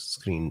sharing the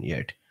screen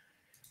yet.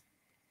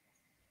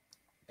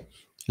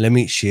 Let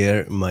me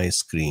share my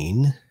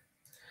screen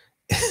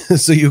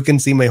so you can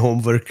see my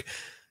homework.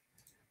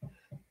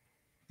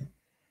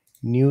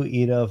 New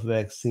era of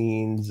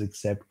vaccines,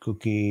 accept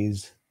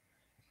cookies.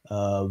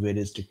 Where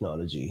is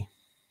technology?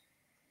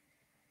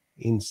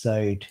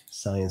 Insight,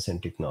 science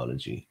and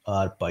technology,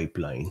 our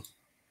pipeline.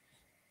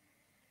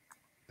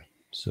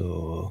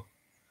 So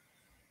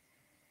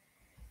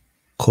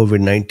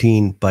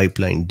COVID-19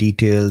 pipeline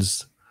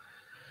details.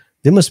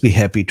 They must be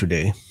happy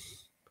today.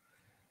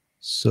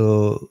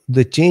 So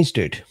they changed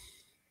it.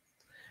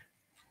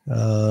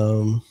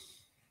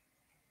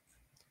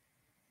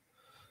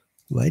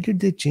 Why did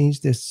they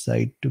change this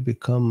site to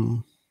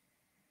become?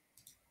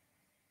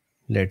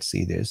 Let's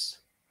see this.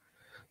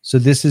 So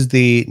this is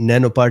the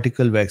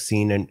nanoparticle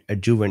vaccine and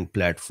adjuvant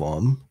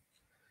platform.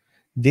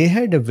 They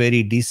had a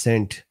very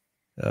decent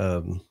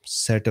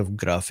set of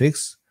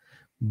graphics,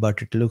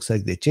 but it looks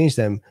like they changed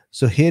them.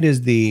 So here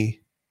is the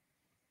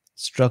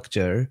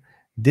structure.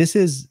 This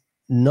is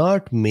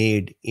not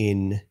made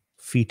in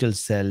fetal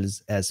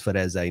cells as far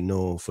as I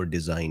know for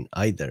design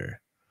either.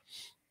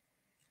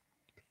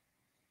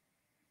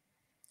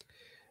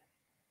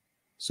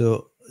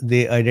 So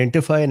they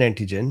identify an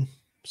antigen.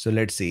 So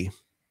let's see.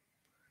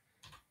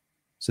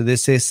 So they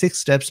say 6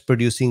 steps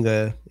producing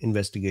a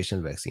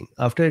investigational vaccine.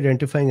 After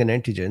identifying an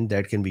antigen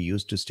that can be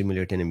used to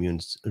stimulate an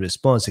immune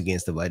response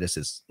against the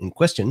viruses in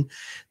question,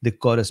 the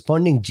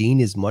corresponding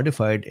gene is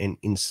modified and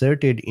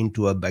inserted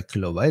into a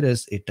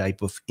baculovirus, a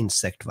type of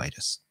insect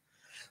virus.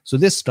 So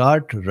they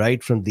start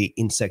right from the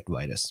insect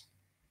virus.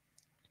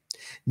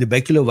 The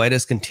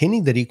baculovirus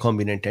containing the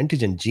recombinant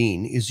antigen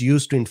gene is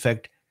used to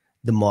infect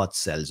the moth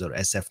cells or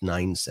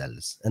SF9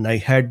 cells. And I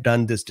had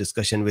done this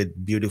discussion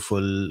with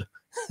beautiful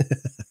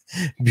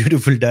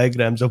beautiful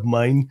diagrams of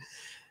mine.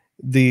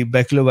 The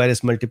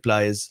baculovirus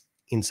multiplies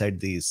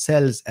inside these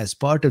cells. As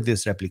part of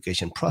this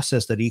replication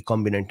process, the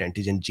recombinant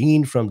antigen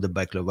gene from the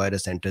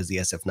baculovirus enters the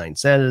SF9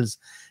 cells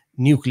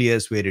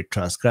nucleus, where it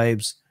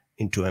transcribes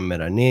into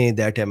mRNA.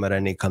 That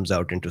mRNA comes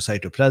out into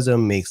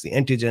cytoplasm, makes the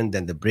antigen,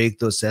 then they break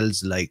those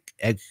cells like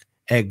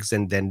eggs,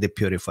 and then they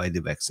purify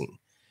the vaccine.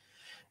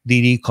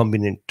 The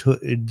recombinant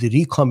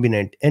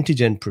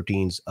antigen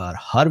proteins are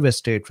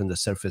harvested from the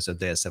surface of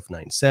the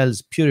SF9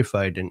 cells,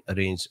 purified and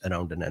arranged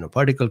around a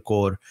nanoparticle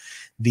core.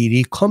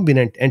 The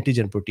recombinant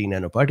antigen protein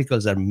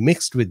nanoparticles are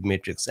mixed with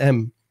matrix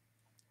M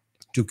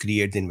to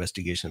create the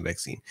investigation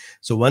vaccine.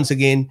 So once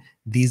again,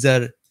 these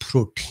are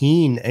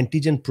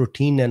antigen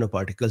protein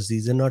nanoparticles.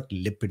 These are not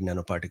lipid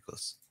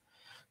nanoparticles.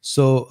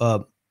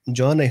 So,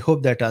 John, I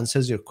hope that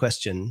answers your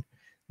question,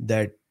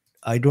 that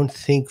I don't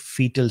think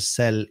fetal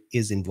cell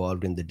is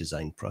involved in the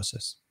design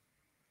process.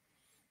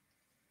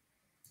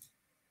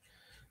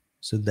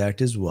 So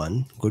that is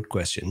one good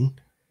question.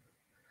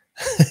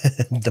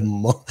 the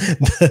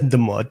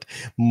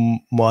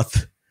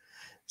moth.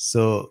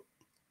 So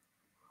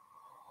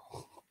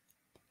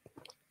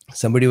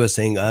somebody was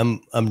saying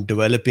I'm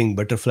developing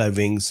butterfly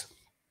wings.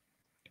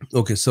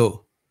 Okay,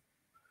 so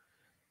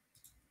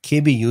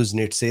KB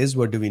Usenet says,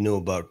 what do we know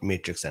about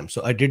matrix M?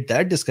 So I did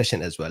that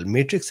discussion as well.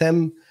 Matrix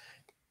M.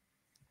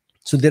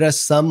 So there are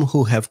some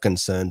who have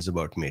concerns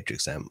about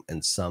matrix M,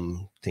 and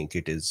some think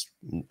it is.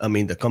 I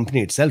mean, the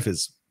company itself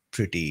is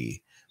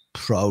pretty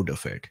proud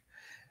of it.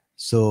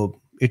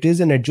 So it is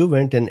an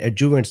adjuvant, and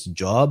adjuvant's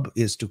job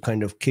is to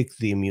kind of kick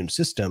the immune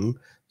system.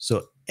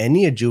 So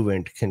any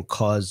adjuvant can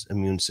cause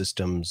immune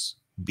system's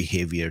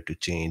behavior to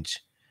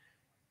change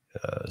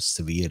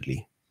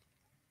severely.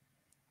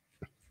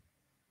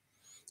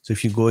 So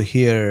if you go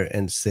here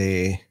and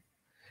say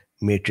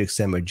matrix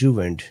M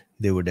adjuvant,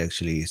 they would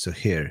actually, so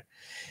here,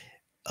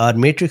 our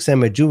matrix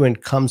M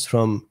adjuvant comes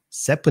from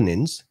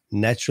saponins,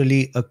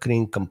 naturally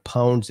occurring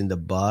compounds in the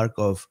bark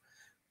of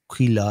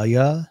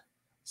Quilaya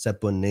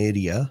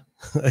saponaria.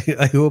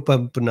 I hope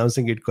I'm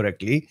pronouncing it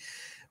correctly,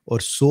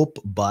 or soap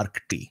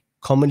bark tree,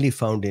 commonly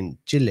found in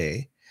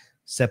Chile.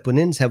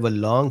 Saponins have a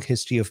long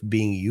history of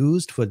being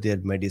used for their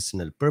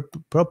medicinal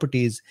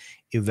properties.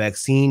 A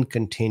vaccine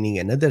containing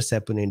another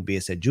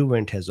saponin-based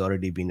adjuvant has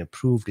already been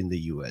approved in the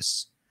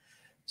US.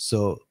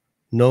 So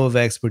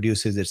Novavax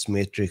produces its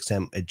matrix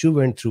M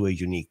adjuvant through a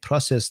unique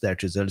process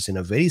that results in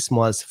a very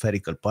small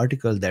spherical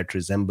particle that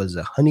resembles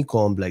a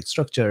honeycomb-like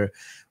structure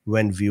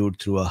when viewed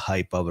through a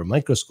high-power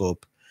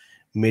microscope.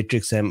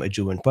 Matrix M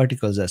adjuvant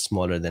particles are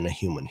smaller than a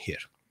human hair.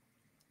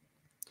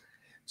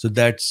 So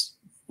that's,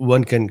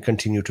 one can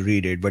continue to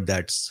read it, but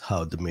that's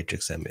how the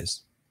matrix M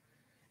is.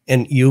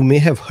 And you may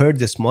have heard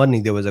this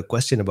morning there was a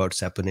question about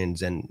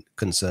saponins and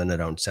concern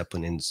around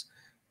saponins'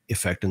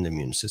 effect on the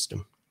immune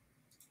system.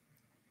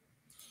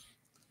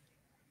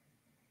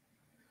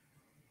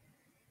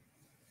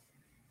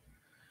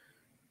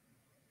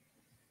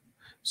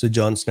 So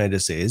John Snyder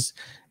says,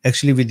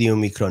 actually, with the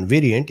Omicron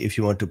variant, if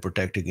you want to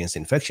protect against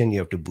infection, you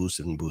have to boost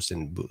and boost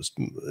and boost,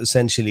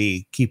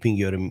 essentially keeping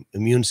your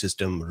immune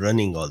system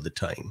running all the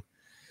time,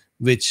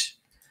 which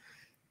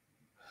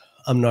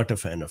I'm not a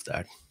fan of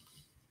that.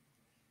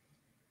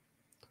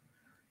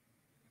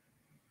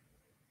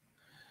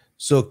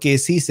 So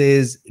KC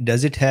says,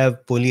 does it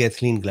have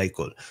polyethylene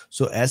glycol?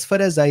 So as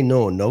far as I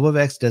know,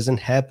 Novavax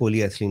doesn't have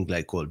polyethylene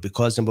glycol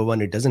because, number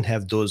one, it doesn't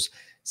have those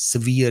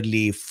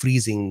severely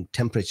freezing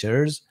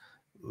temperatures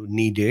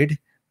needed,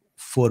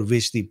 for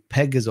which the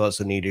peg is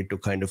also needed to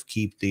kind of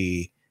keep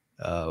the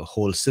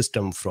whole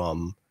system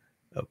from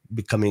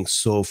becoming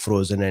so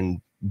frozen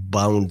and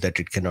bound that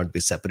it cannot be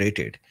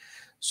separated.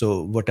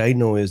 So what I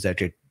know is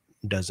that it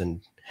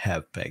doesn't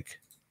have peg.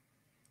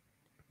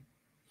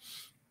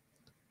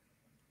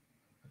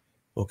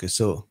 Okay,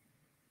 so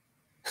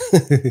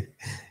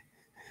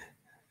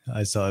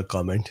I saw a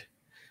comment.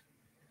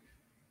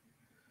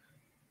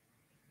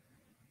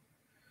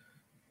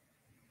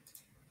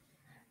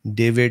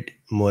 David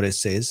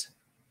Morris says,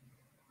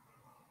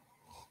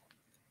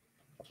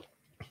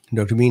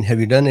 Dr. Bean, have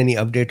you done any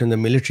update on the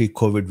military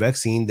COVID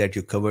vaccine that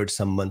you covered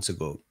some months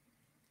ago?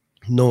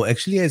 No,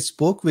 actually, I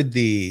spoke with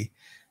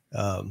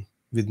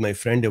with my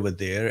friend over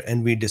there,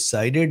 and we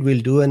decided we'll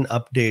do an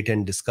update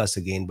and discuss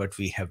again, but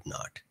we have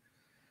not.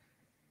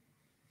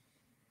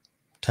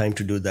 Time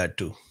to do that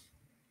too.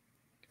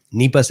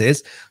 Nipa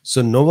says,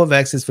 so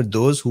Novavax is for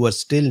those who are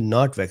still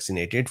not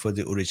vaccinated for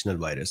the original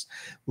virus.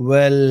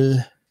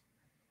 Well,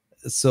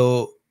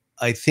 so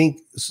I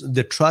think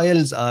the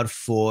trials are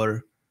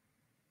for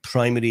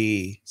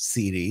primary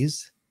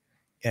series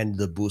and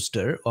the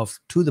booster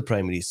to the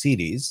primary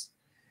series.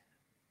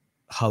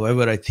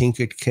 However, I think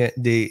it can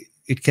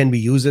be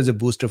used as a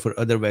booster for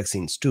other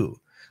vaccines too.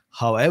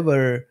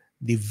 However,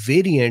 the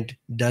variant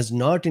does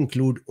not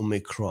include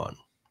Omicron.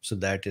 So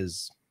that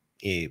is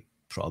a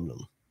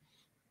problem.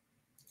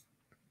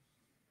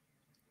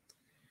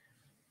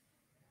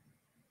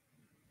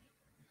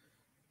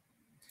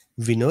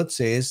 Vinod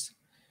says,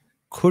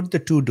 could the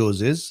two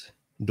dose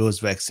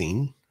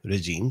vaccine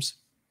regimes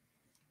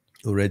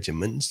or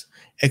regimens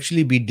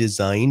actually be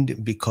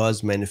designed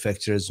because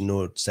manufacturers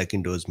know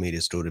second dose may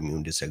restore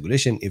immune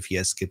dysregulation? If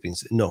yes, skipping.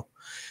 No.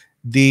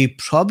 The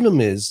problem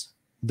is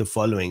the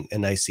following,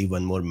 and I see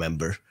one more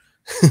member.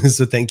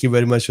 So thank you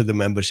very much for the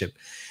membership.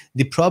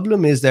 The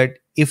problem is that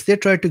if they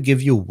try to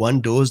give you one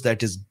dose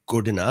that is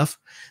good enough,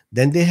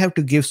 then they have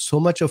to give so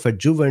much of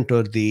adjuvant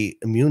or the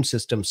immune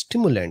system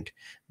stimulant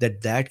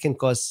that can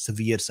cause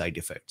severe side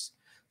effects.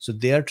 So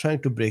they are trying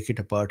to break it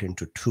apart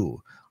into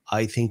two.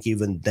 I think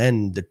even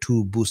then the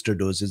two booster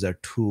doses are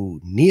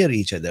too near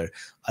each other.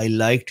 I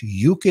liked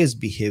UK's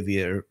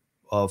behavior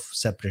of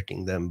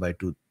separating them by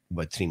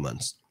 3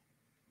 months.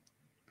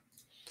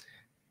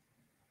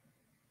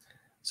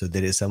 So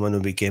there is someone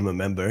who became a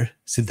member.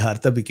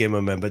 Siddhartha became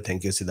a member.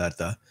 Thank you,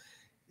 Siddhartha.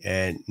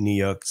 And New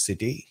York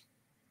City,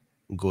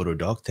 Goro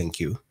Dog, thank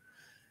you.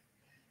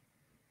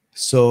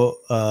 So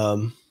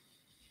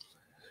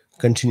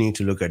continuing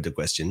to look at the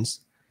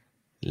questions,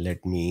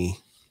 let me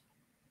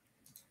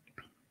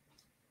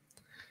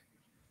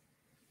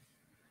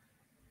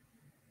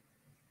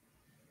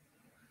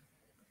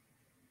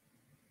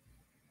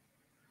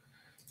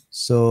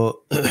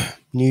So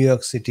New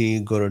York City,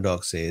 Goro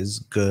Dog says,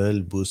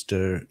 girl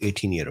booster,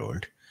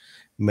 18-year-old,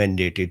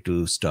 mandated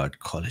to start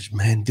college.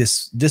 Man,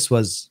 this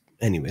was,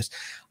 anyways,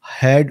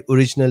 had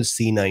original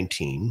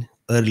C19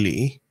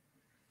 early.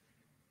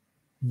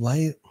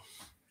 Why?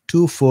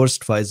 Two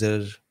forced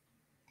Pfizer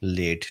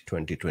late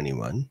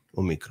 2021,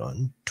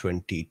 Omicron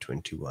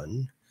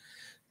 2021.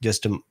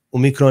 Just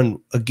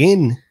Omicron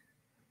again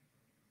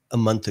a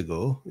month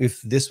ago.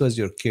 If this was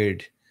your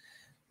kid,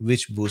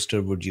 which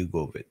booster would you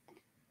go with?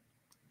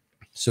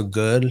 So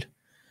girl,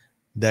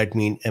 that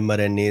means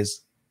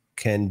mRNAs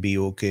can be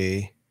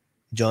okay.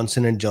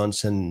 Johnson &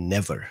 Johnson,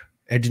 never.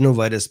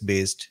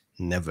 Adenovirus-based,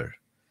 never.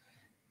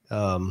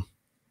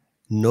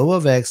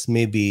 Novavax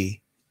may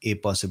be a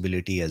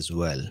possibility as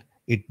well.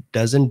 It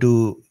doesn't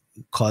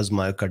cause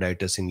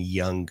myocarditis in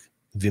young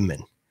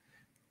women.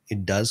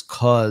 It does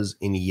cause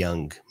in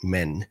young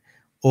men,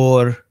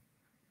 or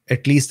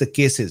at least the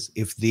cases,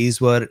 if these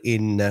were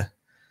in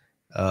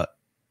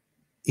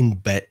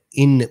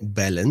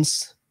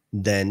balance,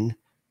 then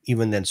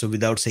even then. So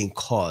without saying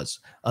cause,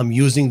 I'm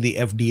using the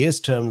FDA's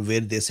term where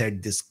they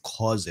said this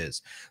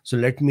causes. So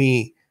let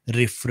me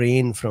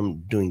refrain from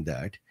doing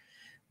that.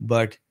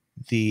 But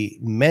the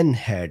men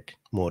had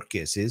more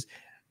cases.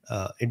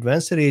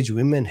 Advanced age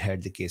women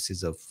had the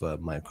cases of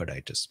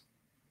myocarditis.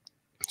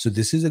 So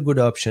this is a good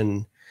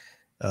option.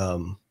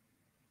 Um,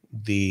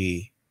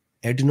 the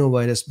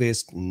adenovirus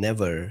based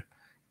never,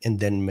 and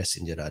then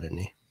messenger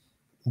RNA.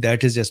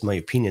 That is just my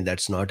opinion.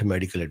 That's not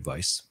medical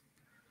advice.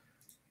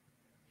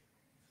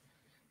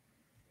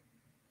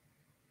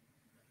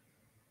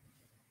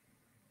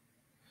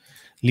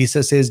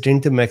 Lisa says,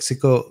 didn't the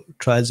Mexico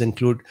trials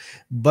include?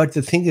 But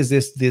the thing is,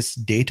 this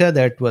data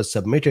that was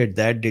submitted,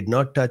 that did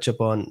not touch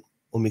upon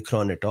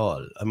Omicron at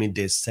all. I mean,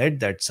 they said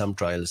that some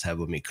trials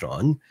have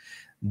Omicron,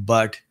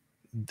 but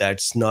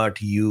that's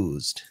not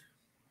used.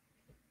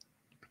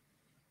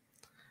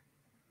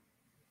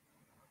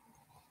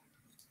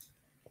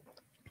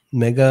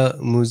 Mega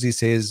Muzi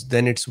says,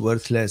 then it's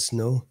worthless.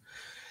 No.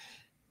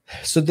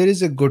 So there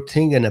is a good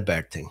thing and a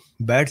bad thing.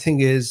 Bad thing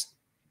is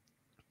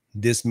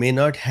this may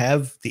not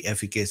have the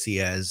efficacy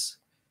as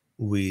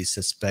we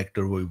suspect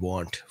or we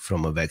want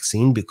from a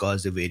vaccine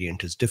because the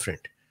variant is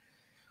different.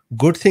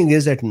 Good thing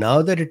is that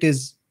now that it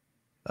is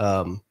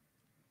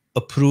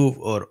approved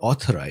or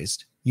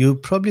authorized, you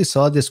probably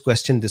saw this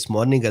question this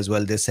morning as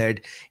well. They said,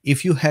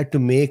 if you had to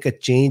make a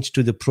change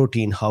to the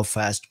protein, how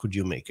fast could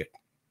you make it?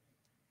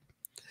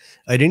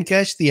 I didn't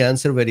catch the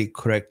answer very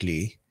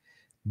correctly,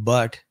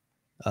 but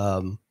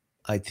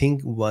I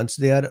think once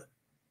they are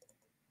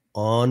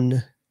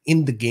on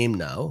in the game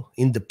now,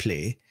 in the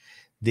play,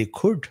 they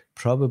could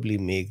probably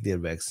make their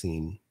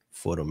vaccine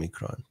for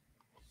Omicron.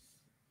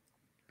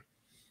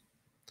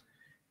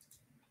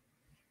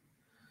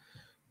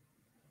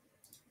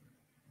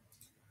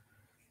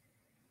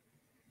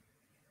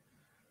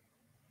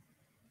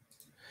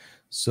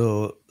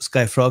 So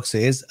Skyfrog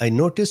says, I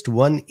noticed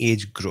one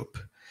age group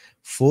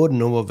for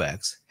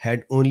Novavax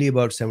had only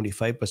about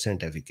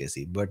 75%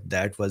 efficacy, but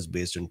that was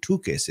based on 2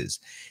 cases.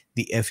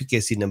 The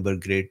efficacy number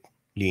greatly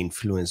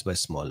influenced by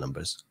small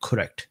numbers.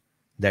 Correct.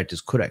 That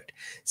is correct.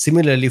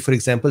 Similarly, for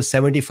example,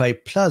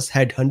 75 plus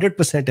had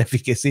 100%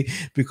 efficacy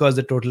because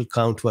the total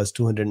count was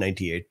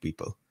 298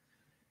 people.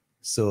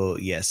 So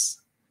yes,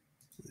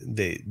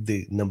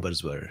 the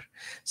numbers were.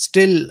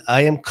 Still,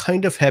 I am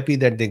kind of happy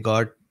that they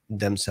got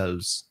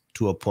themselves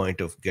to a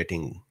point of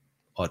getting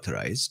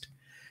authorized,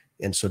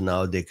 and so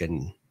now they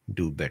can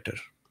do better.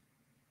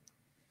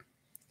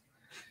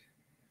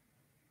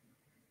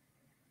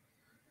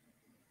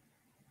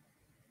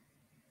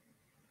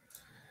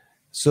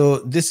 So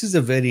this is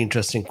a very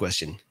interesting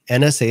question.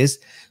 Anna says,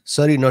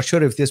 sorry, not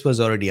sure if this was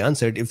already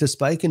answered. If the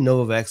spike in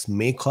Novavax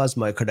may cause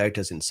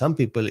myocarditis in some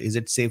people, is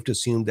it safe to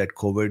assume that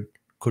COVID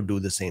could do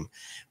the same?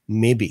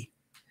 Maybe.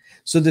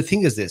 So the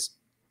thing is this.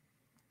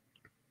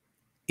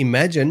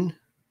 Imagine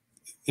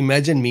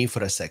me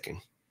for a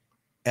second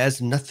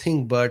as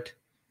nothing but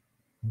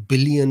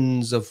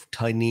billions of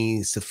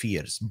tiny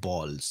spheres,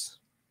 balls,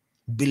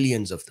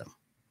 billions of them.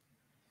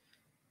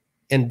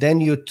 And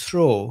then you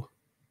throw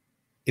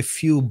a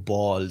few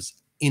balls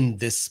in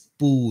this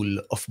pool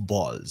of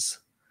balls.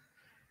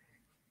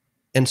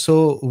 And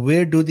so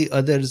where do the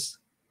others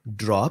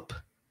drop?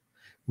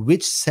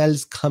 Which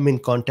cells come in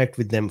contact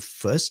with them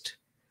first?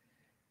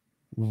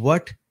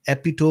 What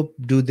epitope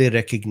do they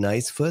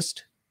recognize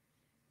first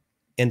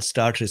and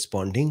start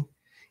responding?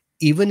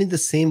 Even in the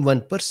same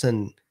one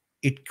person,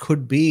 it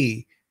could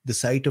be the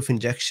site of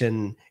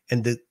injection,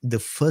 and the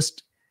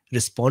first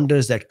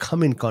responders that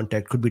come in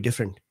contact could be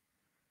different.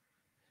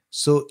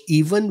 So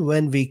even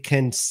when we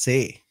can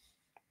say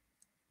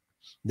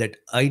that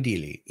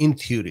ideally, in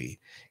theory,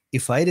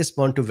 if I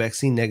respond to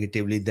vaccine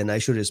negatively, then I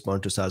should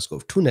respond to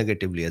SARS-CoV-2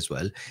 negatively as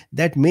well,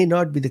 that may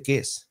not be the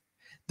case.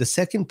 The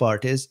second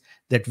part is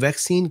that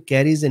vaccine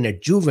carries an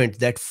adjuvant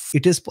that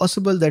it is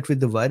possible that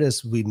with the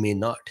virus we may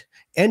not,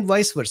 and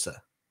vice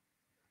versa.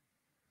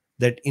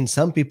 That in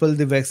some people,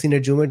 the vaccine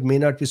adjuvant may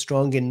not be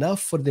strong enough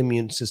for the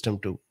immune system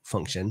to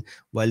function,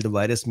 while the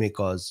virus may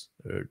cause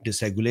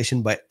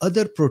dysregulation by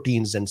other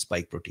proteins than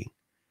spike protein,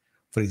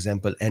 for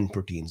example, N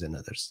proteins and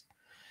others.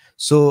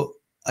 So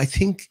I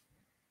think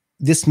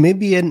this may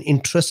be an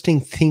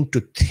interesting thing to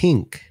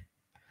think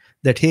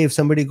that, hey, if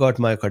somebody got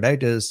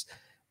myocarditis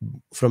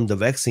from the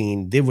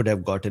vaccine, they would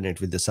have gotten it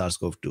with the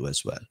SARS-CoV-2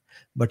 as well.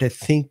 But I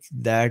think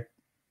that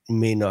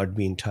may not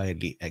be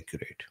entirely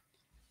accurate.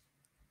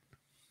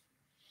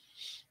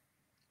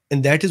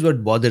 And that is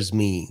what bothers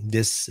me,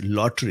 this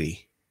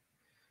lottery.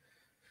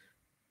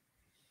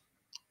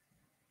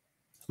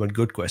 But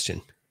good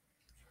question.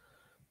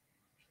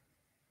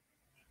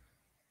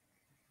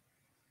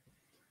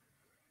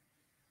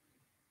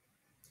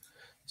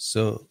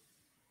 So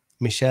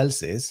Michelle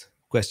says,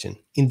 question,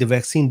 in the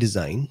vaccine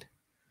design,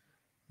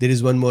 there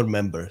is one more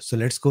member. So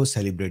let's go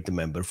celebrate the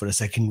member for a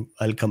second.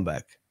 I'll come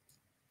back.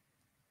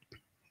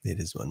 There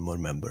is one more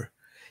member.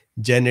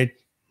 Janet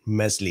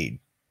Meslead.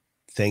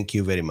 Thank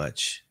you very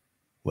much.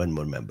 One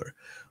more member.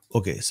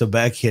 Okay, so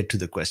back here to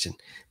the question.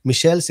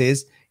 Michelle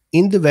says,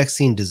 in the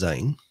vaccine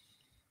design,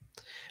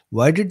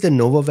 Why did the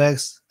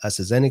Novavax,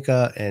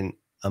 AstraZeneca, and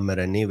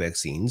mRNA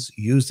vaccines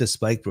use the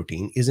spike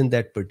protein? Isn't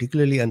that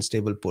particularly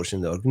unstable portion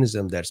of the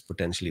organism that's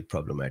potentially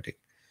problematic?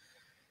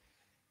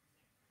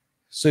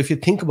 So if you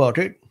think about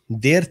it,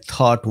 their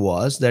thought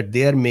was that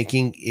they are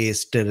making a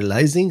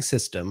sterilizing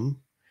system,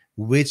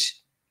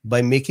 which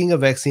by making a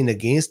vaccine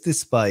against the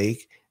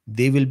spike,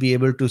 they will be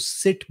able to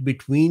sit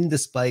between the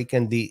spike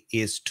and the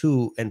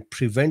ACE2 and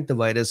prevent the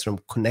virus from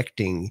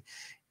connecting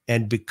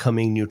and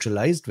becoming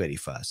neutralized very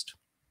fast.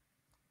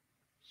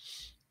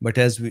 But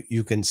as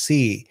you can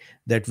see,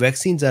 that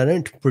vaccines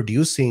aren't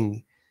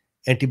producing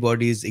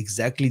antibodies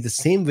exactly the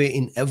same way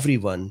in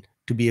everyone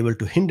to be able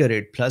to hinder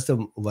it, plus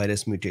the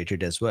virus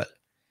mutated as well.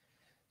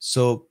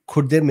 So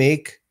could they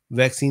make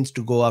vaccines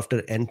to go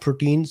after N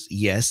proteins?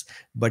 Yes,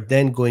 but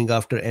then going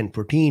after N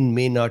protein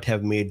may not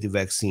have made the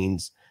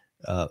vaccines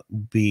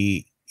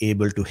be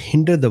able to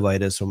hinder the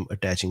virus from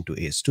attaching to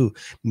ACE2.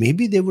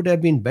 Maybe they would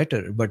have been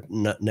better, but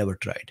never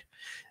tried.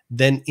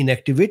 Then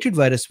inactivated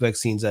virus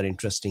vaccines are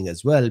interesting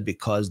as well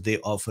because they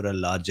offer a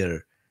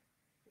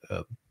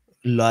uh,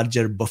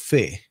 larger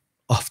buffet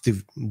of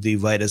the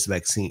virus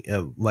vaccine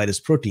virus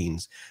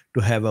proteins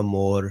to have a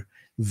more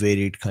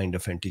varied kind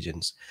of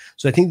antigens.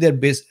 So I think they're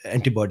based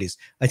antibodies.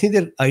 I think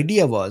their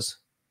idea was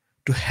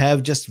to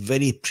have just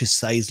very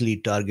precisely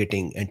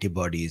targeting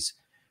antibodies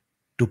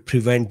to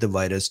prevent the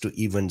virus to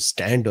even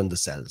stand on the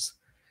cells.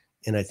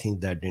 And I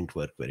think that didn't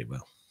work very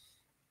well.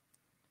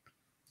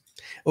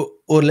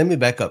 Or let me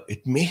back up.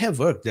 It may have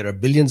worked. There are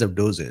billions of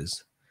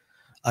doses.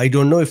 I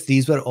don't know if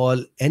these were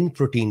all N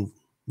protein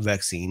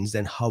vaccines,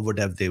 then how would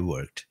have they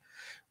worked?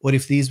 Or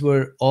if these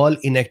were all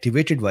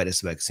inactivated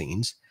virus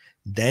vaccines,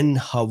 then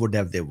how would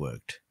have they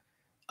worked?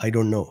 I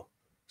don't know.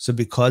 So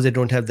because I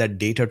don't have that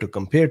data to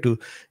compare to,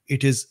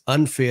 it is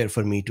unfair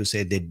for me to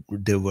say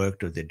they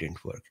worked or they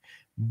didn't work.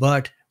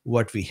 But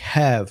what we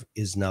have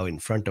is now in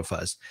front of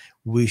us.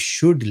 We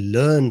should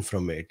learn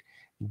from it,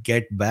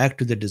 get back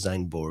to the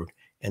design board,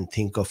 and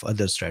think of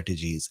other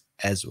strategies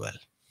as well.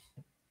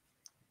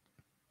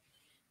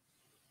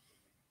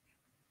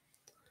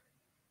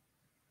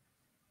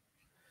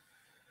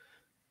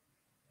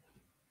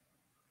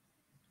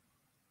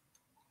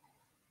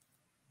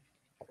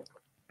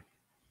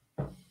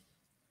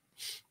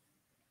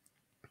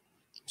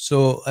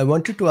 So I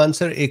wanted to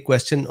answer a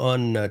question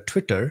on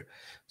Twitter.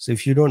 So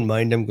if you don't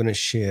mind, I'm going to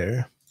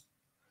share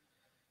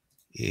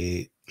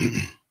a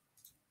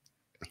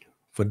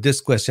for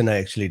this question. I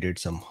actually did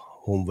some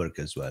homework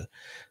as well.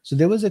 So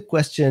there was a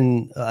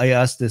question I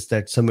asked this,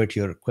 that submit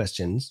your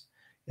questions,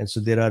 and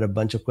so there are a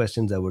bunch of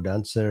questions I would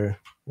answer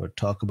or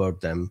talk about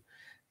them,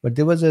 but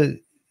there was a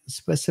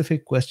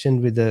specific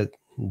question with a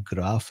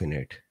graph in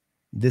it.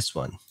 This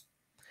one.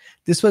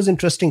 This was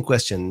interesting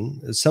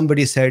question.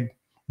 Somebody said,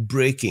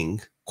 breaking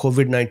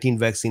COVID-19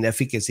 vaccine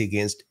efficacy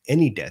against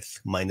any death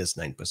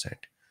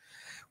 -9%,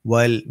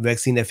 while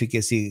vaccine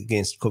efficacy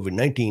against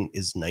COVID-19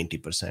 is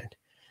 90%.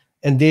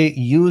 And they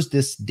use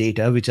this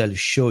data, which I'll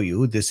show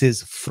you. This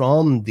is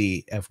from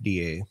the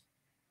FDA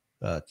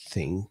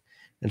thing.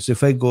 And so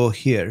if I go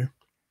here,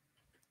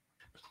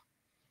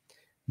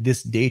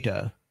 this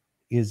data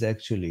is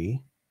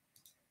actually,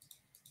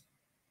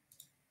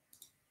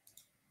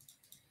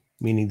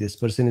 meaning this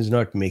person is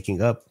not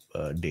making up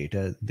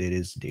data. There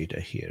is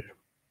data here.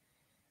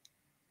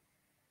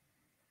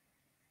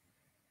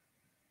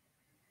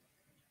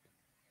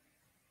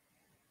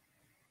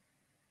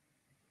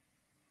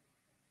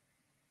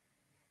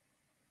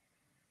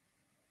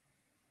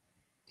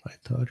 I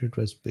thought it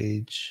was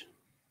page.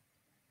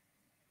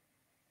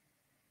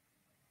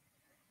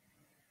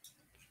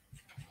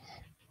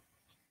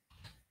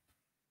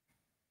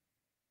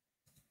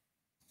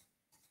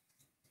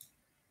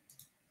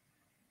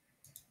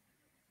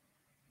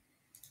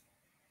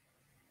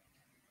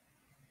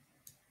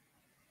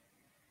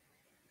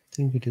 I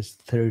think it is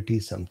 30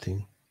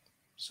 something.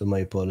 So my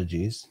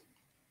apologies.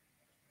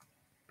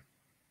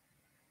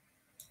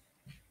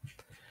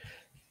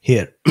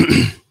 Here,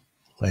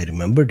 I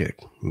remembered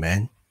it,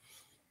 man.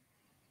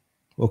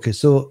 Okay,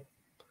 so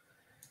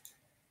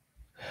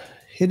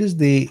here is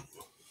the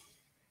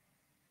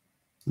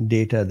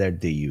data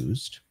that they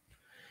used.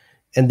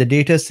 And the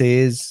data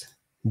says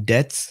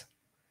deaths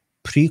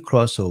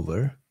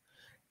pre-crossover,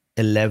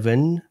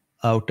 11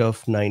 out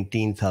of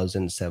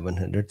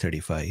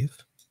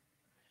 19,735,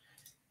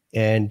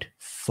 and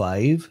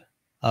 5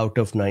 out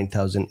of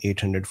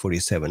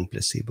 9,847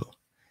 placebo.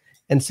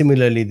 And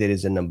similarly, there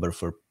is a number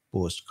for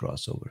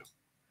post-crossover.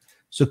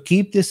 So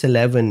keep this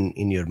 11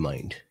 in your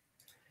mind.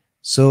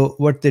 So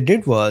what they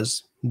did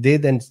was they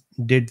then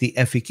did the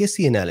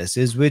efficacy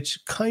analysis, which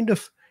kind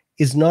of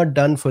is not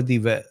done for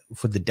the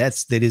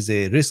deaths. There is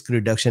a risk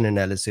reduction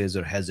analysis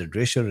or hazard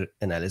ratio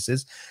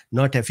analysis,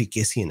 not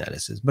efficacy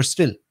analysis, but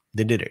still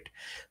they did it.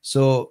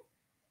 So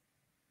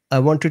I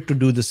wanted to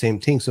do the same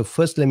thing. So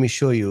first, let me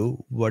show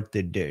you what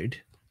they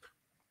did.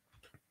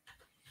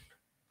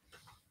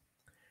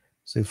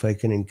 So if I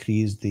can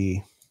increase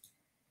the,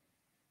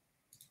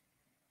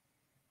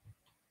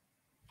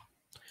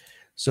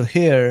 so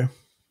here,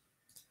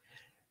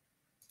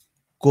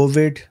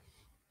 COVID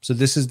So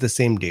this is the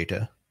same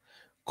data.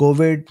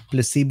 COVID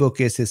placebo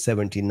cases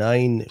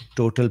 79,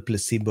 total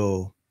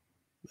placebo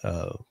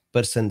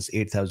persons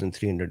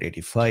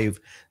 8,385.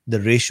 The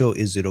ratio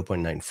is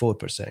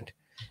 0.94%.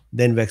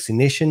 Then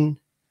vaccination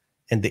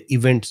and the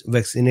events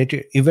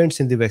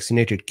in the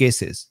vaccinated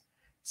cases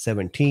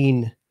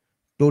 17.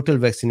 Total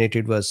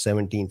vaccinated was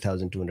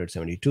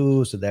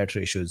 17,272. So that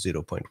ratio is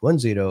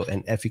 0.10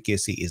 and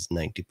efficacy is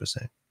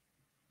 90%.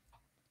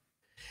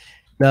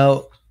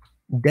 Now,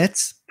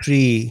 that's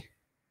pre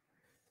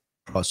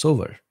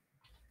crossover.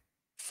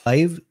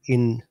 5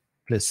 in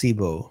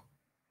placebo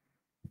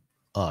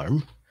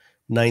arm,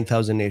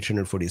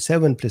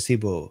 9,847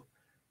 placebo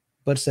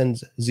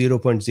persons,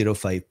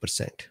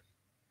 0.05%.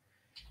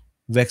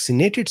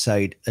 Vaccinated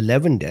side,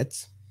 11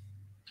 deaths.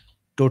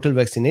 Total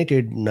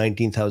vaccinated,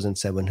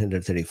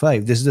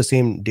 19,735. This is the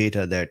same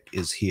data that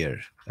is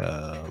here.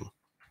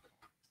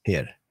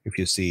 Here, if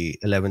you see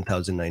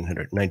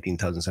 11,900,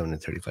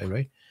 19,735,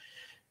 right?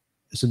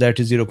 So that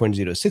is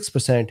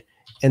 0.06%.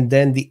 And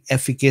then the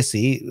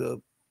efficacy,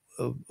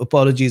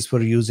 apologies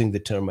for using the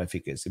term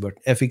efficacy, but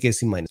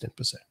efficacy minus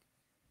 10%.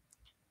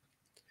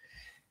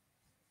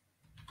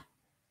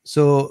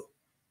 So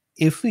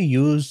if we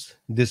use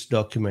this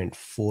document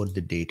for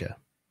the data,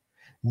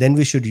 then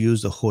we should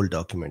use the whole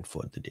document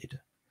for the data.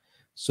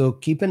 So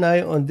keep an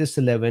eye on this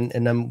 11,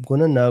 and I'm going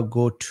to now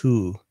go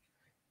to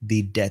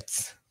the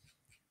deaths.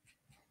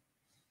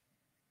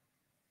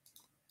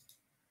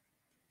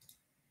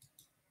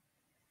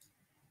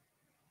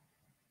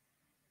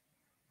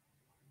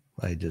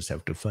 I just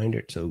have to find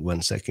it. So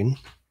 1 second.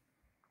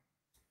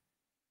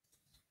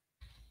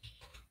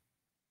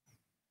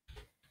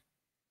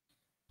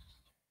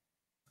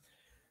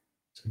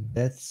 So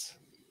that's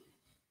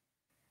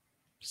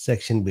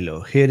section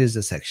below. Here is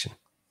the section.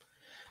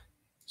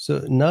 So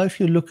now if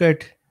you look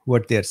at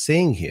what they're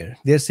saying here,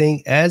 they're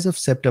saying as of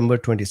September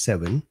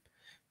 27,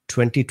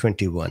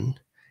 2021,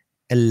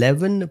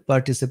 11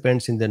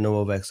 participants in the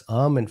Novavax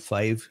arm and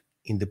 5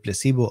 in the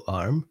placebo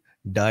arm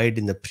died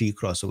in the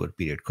pre-crossover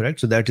period, correct?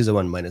 So that is a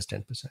 1 minus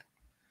 10%.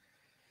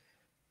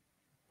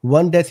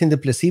 One death in the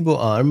placebo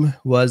arm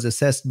was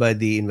assessed by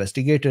the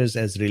investigators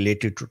as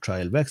related to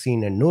trial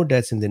vaccine, and no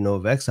deaths in the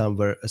Novavax arm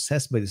were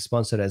assessed by the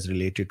sponsor as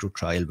related to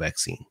trial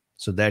vaccine.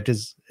 So that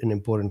is an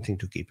important thing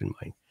to keep in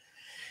mind.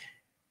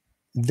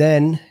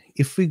 Then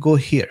if we go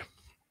here,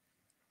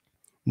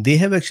 they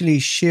have actually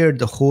shared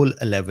the whole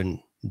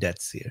 11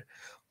 deaths here.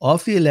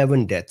 Of the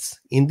 11 deaths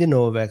in the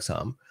Novavax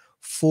arm,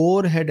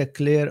 4 had a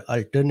clear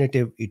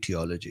alternative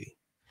etiology.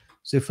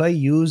 So if I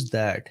use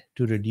that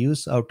to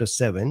reduce out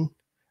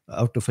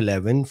of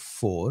 11,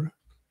 4,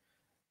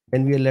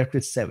 then we are left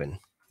with 7.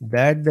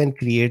 That then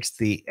creates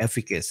the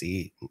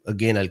efficacy.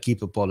 Again, I'll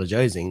keep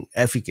apologizing,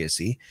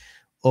 efficacy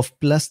of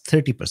plus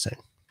 30%.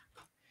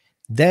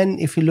 Then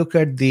if you look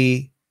at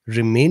the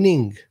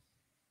remaining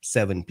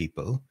 7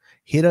 people,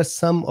 here are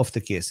some of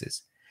the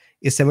cases.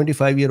 A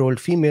 75-year-old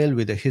female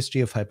with a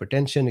history of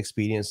hypertension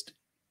experienced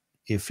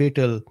a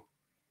fatal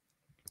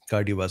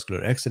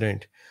cardiovascular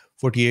accident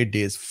 48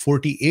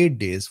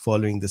 days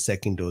following the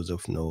second dose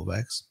of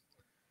Novavax.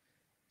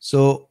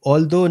 So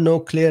although no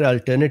clear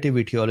alternative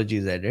etiology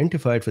is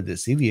identified for the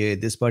CVA,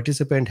 this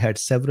participant had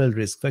several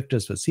risk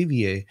factors for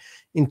CVA,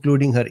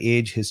 including her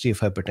age, history of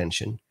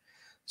hypertension.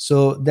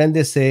 So then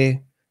they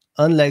say,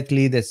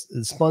 unlikely, the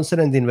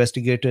sponsor and the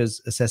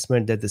investigator's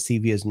assessment that the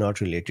CVA is not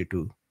related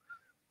to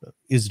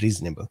is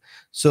reasonable.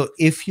 So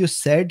if you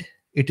said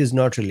it is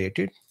not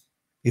related,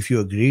 if you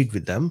agreed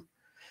with them,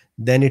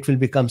 then it will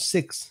become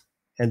 6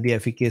 and the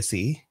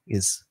efficacy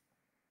is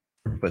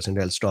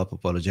 40%. I'll stop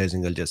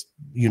apologizing. I'll just,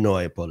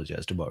 I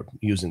apologized about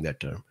using that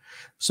term.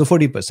 So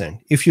 40%.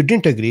 If you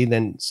didn't agree,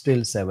 then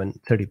still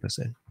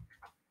 30%.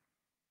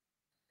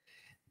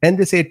 And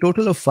they say a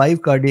total of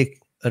 5 cardiac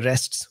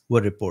arrests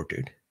were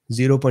reported,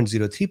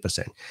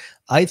 0.03%.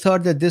 I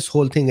thought that this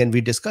whole thing, and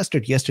we discussed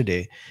it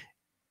yesterday,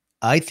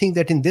 I think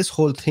that in this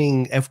whole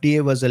thing,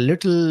 FDA was a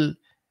little,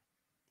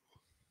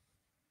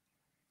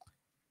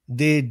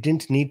 they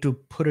didn't need to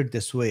put it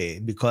this way,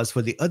 because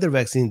for the other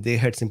vaccines, they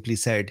had simply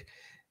said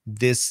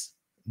this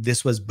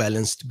was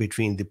balanced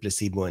between the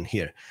placebo and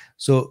here.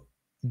 So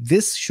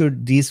these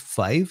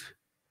 5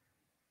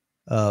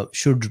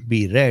 should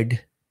be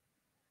read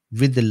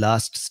with the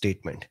last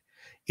statement.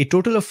 A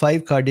total of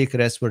 5 cardiac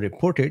arrests were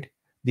reported.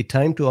 The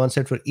time to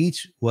onset for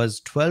each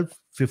was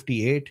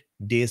 1258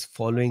 days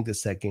following the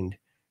second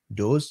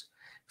dose.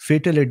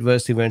 Fatal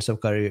adverse events of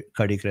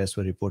cardiac arrest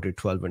were reported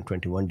 12 and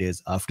 21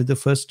 days after the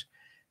first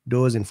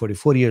dose in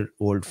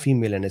 44-year-old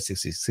female and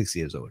 66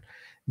 years old.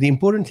 The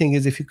important thing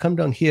is, if you come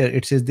down here,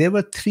 it says there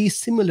were 3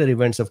 similar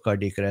events of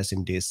cardiac arrest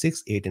in days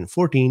 6, 8, and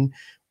 14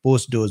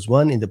 post-dose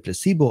 1 in the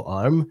placebo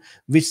arm,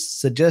 which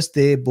suggests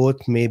they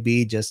both may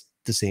be just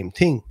the same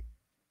thing.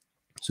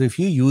 So if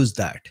you use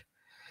that,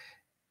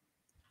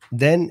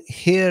 then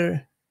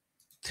here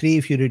 3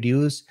 if you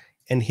reduce,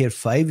 and here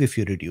 5 if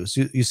you reduce,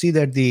 you see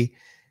that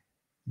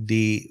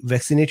the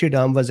vaccinated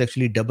arm was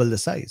actually double the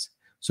size.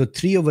 So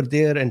 3 over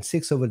there and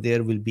 6 over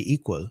there will be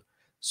equal.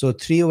 So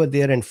 3 over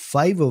there and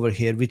 5 over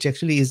here, which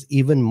actually is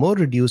even more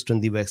reduced on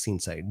the vaccine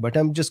side. But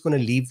I'm just going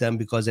to leave them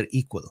because they're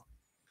equal.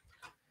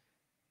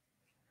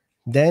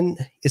 Then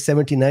a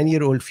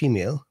 79-year-old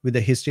female with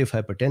a history of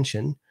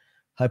hypertension,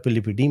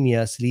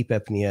 hyperlipidemia, sleep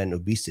apnea, and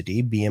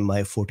obesity,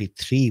 BMI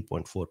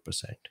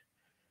 43.4%.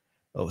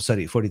 Oh,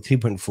 sorry,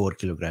 43.4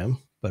 kilogram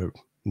per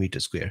meter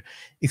square,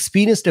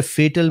 experienced a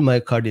fatal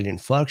myocardial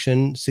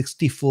infarction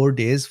 64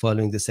 days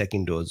following the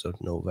second dose of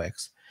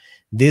Novavax.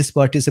 These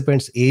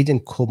participants' age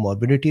and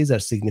comorbidities are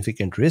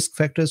significant risk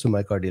factors for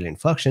myocardial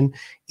infarction.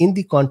 In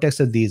the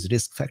context of these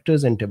risk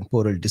factors and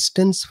temporal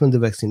distance from the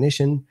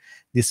vaccination,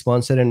 the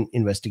sponsor and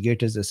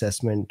investigators'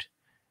 assessment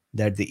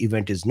that the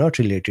event is not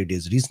related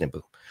is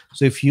reasonable.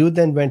 So if you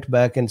then went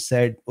back and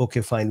said,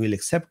 okay, fine, we'll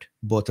accept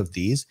both of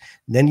these,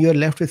 then you're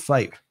left with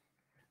 5,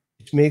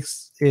 which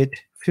makes it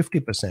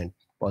 50%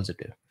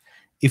 positive.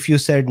 If you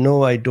said,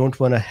 no, I don't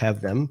want to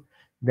have them,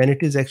 then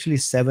it is actually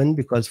 7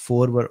 because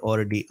 4 were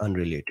already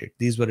unrelated.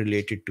 These were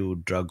related to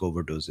drug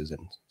overdoses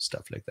and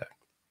stuff like that.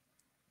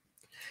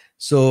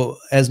 So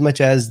as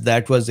much as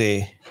that was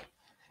an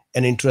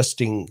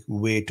interesting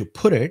way to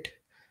put it,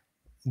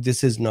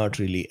 this is not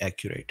really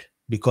accurate,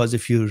 because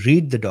if you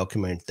read the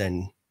document,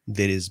 then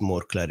there is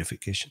more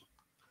clarification.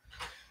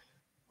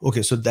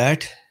 Okay, so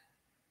that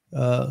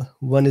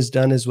one is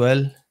done as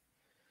well.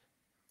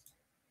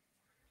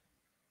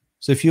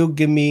 So if you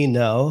give me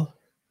now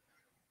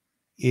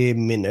a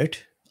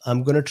minute,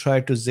 I'm going to try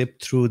to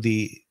zip through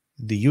the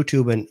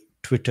YouTube and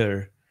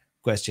Twitter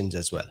questions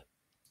as well.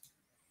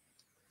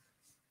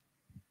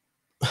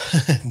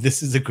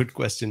 This is a good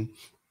question.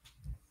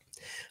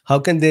 How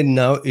can they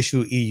now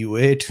issue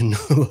EUA to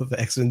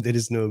Novavax when there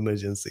is no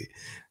emergency?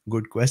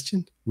 Good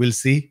question. We'll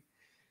see.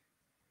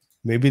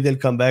 Maybe they'll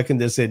come back and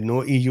they'll say,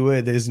 no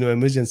EUA, there is no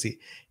emergency.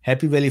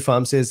 Happy Valley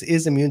Farm says,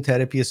 is immune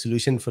therapy a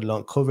solution for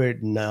long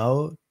COVID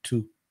now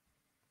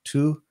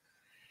to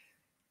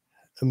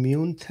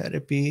immune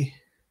therapy?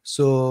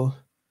 So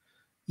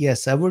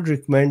yes, I would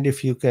recommend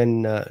if you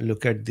can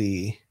look at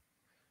the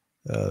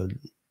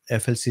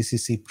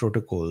FLCCC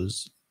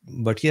protocols.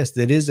 But yes,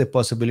 there is a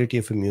possibility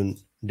of immune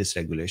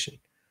dysregulation.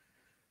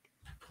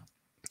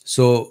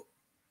 So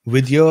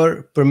with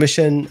your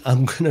permission,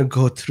 I'm going to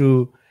go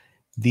through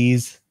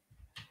these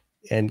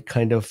and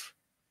kind of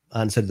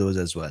answer those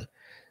as well.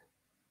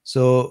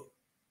 So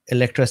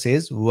Electra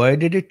says, why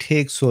did it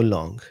take so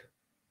long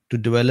to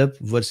develop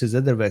versus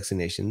other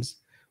vaccinations?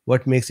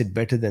 What makes it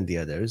better than the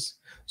others?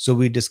 So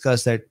we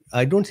discussed that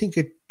I don't think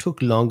it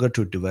took longer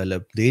to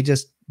develop. They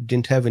just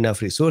didn't have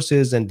enough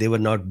resources and they were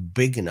not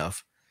big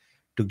enough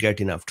to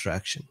get enough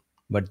traction,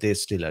 but they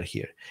still are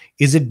here.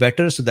 Is it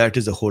better? So that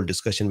is a whole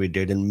discussion we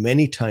did, and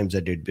many times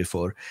I did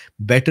before.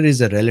 Better is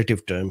a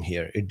relative term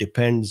here. It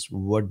depends,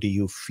 what do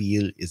you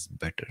feel is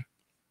better?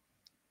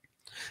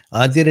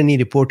 Are there any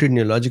reported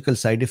neurological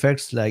side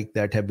effects like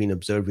that have been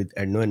observed with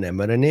adeno and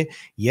mRNA?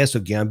 Yes,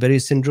 so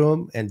Guillain-Barré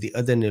syndrome and the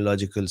other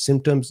neurological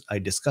symptoms, I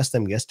discussed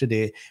them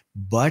yesterday,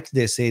 but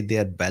they say they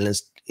are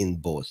balanced in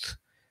both.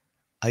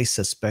 I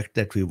suspect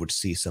that we would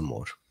see some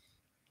more.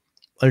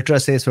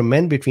 Ultra says, for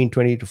men between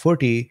 20 to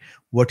 40,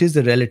 what is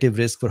the relative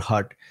risk for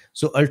heart?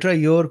 So Ultra,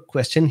 your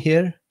question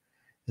here,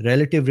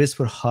 relative risk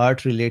for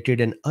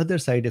heart-related and other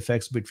side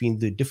effects between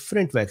the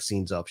different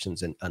vaccines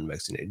options and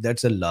unvaccinated.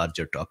 That's a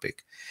larger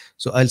topic.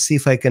 So I'll see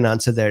if I can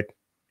answer that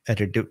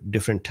at a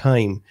different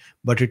time,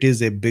 but it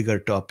is a bigger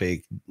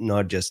topic,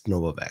 not just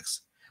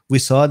Novavax. We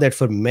saw that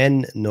for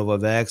men,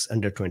 Novavax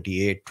under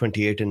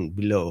 28 and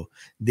below,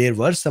 there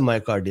were some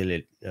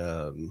myocardial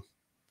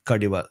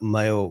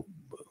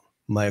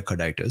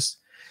myocarditis.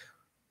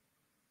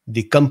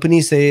 The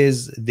company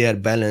says they are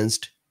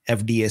balanced.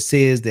 FDA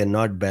says they're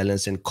not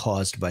balanced and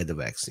caused by the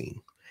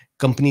vaccine.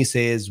 Company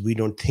says we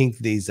don't think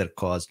these are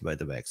caused by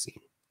the vaccine.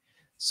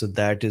 So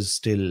that is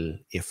still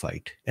a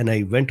fight. And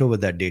I went over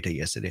that data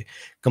yesterday.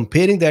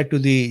 Comparing that to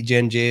the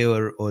J&J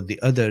or the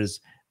others,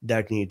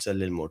 that needs a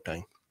little more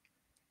time.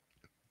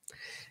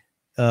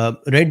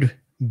 Red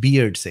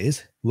Beard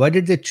says, why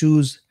did they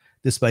choose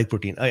the spike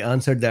protein? I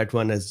answered that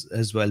one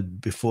as well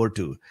before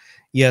too.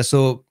 Yeah,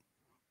 so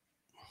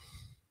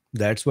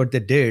that's what they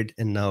did.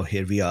 And now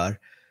here we are.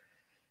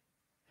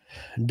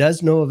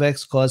 Does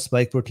Novavax cause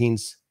spike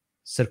proteins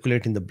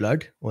circulate in the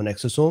blood on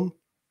exosome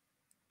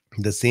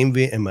the same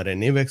way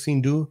mRNA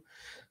vaccine do?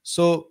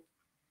 So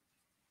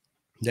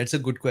that's a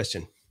good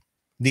question.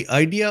 The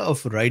idea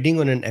of riding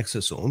on an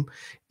exosome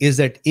is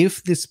that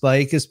if the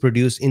spike is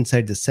produced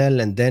inside the cell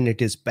and then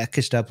it is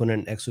packaged up on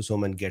an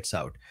exosome and gets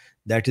out,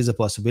 that is a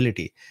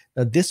possibility.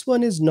 Now, this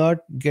one is not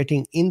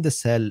getting in the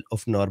cell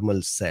of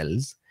normal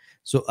cells.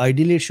 So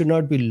ideally, it should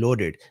not be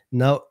loaded.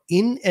 Now,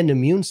 in an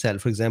immune cell,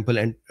 for example,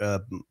 and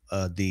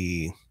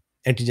the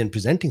antigen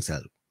presenting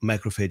cell,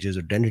 macrophages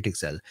or dendritic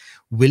cell,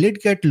 will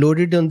it get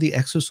loaded on the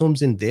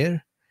exosomes in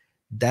there?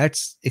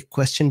 That's a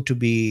question to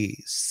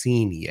be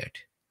seen yet.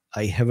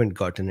 I haven't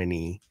gotten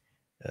any.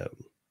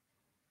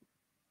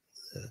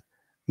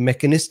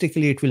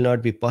 Mechanistically, it will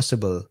not be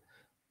possible,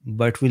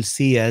 but we'll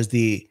see as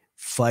the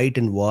fight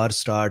and war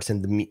starts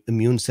and the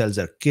immune cells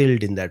are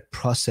killed in that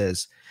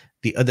process,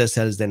 the other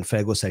cells then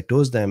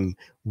phagocytose them,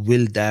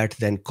 will that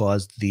then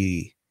cause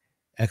the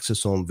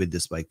exosome with the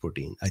spike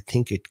protein? I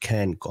think it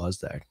can cause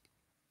that.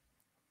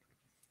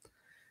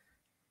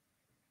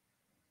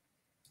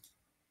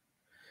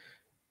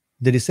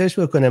 The research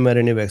work on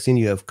mRNA vaccine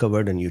you have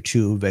covered on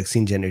YouTube,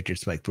 vaccine generated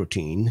spike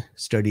protein,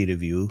 study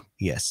review,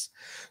 yes.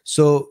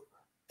 So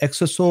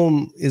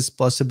exosome is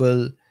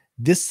possible.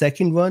 This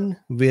second one,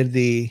 where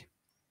the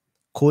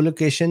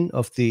co-location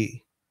of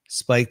the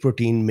spike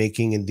protein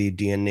making in the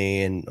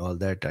DNA and all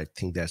that, I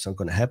think that's not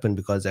going to happen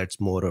because that's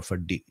more of a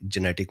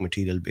genetic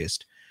material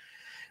based.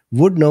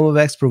 Would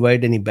Novavax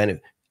provide any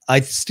benefit?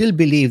 I still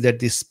believe that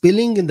the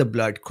spilling in the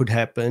blood could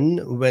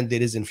happen when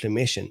there is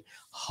inflammation.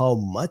 How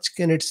much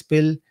can it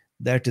spill?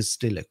 That is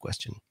still a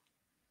question.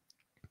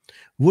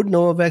 Would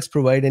Novavax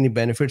provide any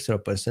benefits for a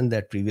person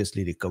that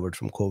previously recovered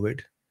from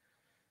COVID?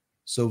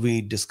 So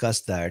we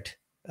discussed that.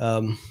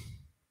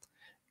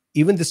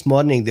 Even this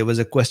morning, there was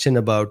a question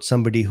about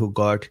somebody who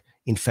got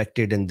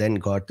infected and then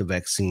got the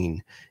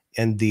vaccine,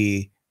 and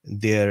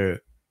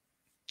their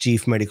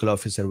chief medical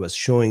officer was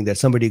showing that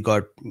somebody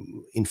got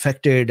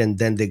infected and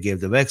then they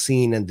gave the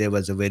vaccine and there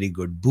was a very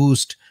good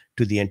boost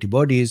to the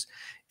antibodies.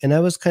 And I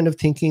was kind of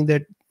thinking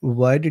that,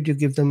 why did you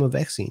give them a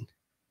vaccine?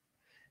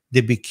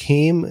 They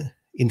became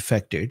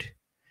infected,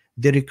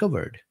 they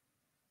recovered.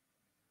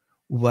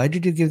 Why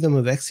did you give them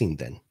a vaccine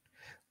then?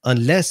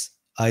 Unless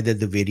either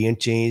the variant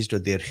changed or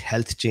their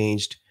health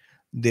changed,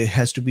 there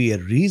has to be a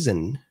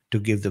reason to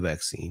give the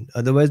vaccine.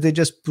 Otherwise, they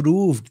just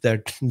proved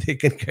that they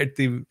can get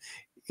the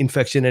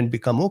infection and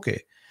become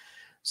okay.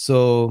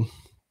 So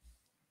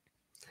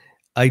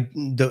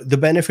the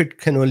benefit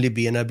can only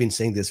be, and I've been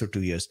saying this for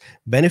 2 years,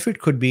 benefit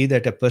could be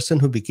that a person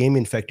who became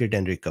infected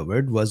and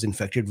recovered was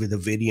infected with a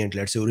variant,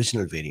 let's say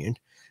original variant,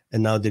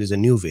 and now there is a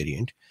new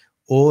variant,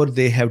 or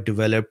they have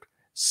developed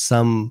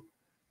some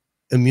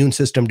immune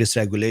system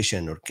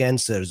dysregulation or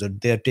cancers, or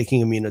they're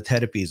taking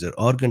immunotherapies or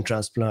organ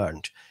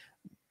transplant.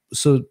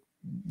 So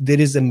there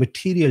is a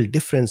material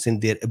difference in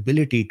their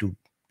ability to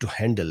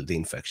handle the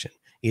infection,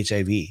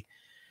 HIV.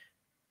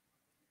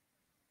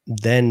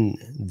 Then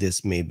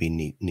this may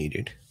be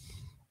needed.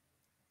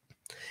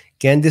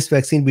 Can this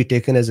vaccine be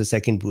taken as a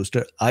second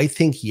booster? I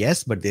think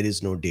yes, but there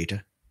is no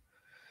data.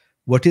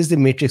 What is the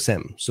matrix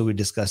M? So we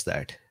discussed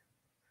that.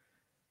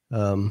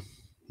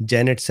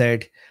 Janet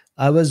said,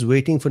 I was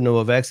waiting for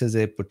Novavax as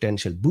a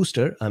potential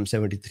booster. I'm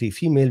 73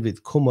 female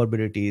with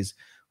comorbidities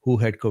who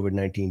had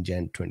COVID-19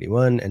 Jan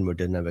 21 and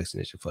Moderna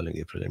vaccination following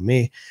April and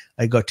May.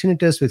 I got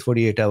tinnitus with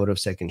 48 hours of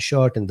second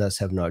shot and thus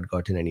have not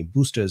gotten any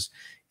boosters.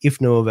 If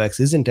Novavax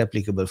isn't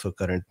applicable for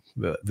current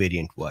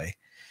variant Y,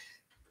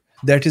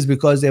 that is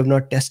because they have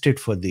not tested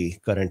for the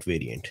current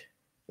variant.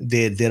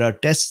 There are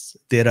tests,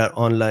 there are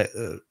online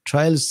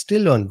trials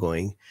still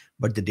ongoing,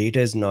 but the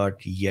data is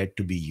not yet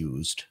to be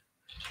used.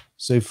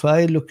 So if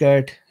I look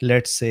at,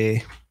 let's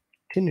say,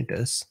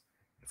 tinnitus,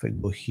 if I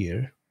go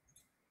here,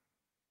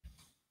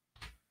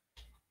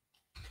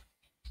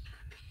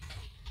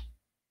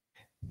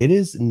 there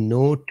is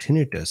no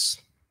tinnitus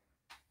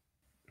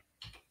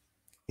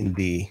in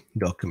the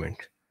document.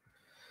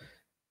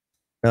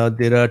 Now,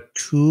 there are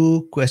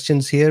 2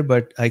 questions here,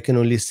 but I can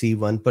only see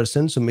one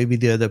person. So maybe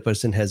the other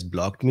person has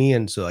blocked me,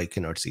 and so I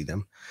cannot see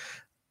them.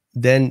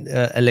 Then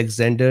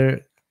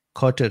Alexander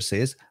Cotter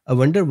says, I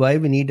wonder why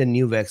we need a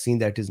new vaccine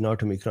that is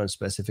not Omicron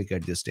specific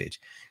at this stage.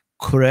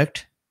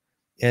 Correct.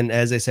 And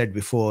as I said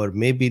before,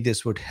 maybe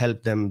this would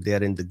help them.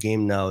 They're in the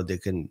game now. They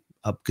can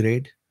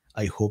upgrade.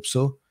 I hope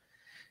so.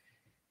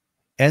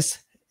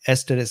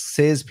 Esther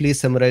says, please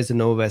summarize the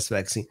Novavax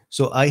vaccine.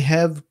 So I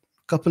have a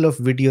couple of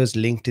videos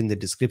linked in the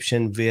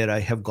description where I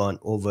have gone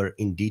over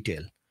in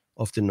detail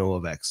of the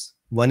Novavax.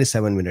 One is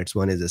 7 minutes.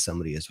 One is a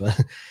summary as well.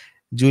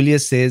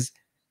 Julius says,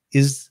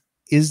 is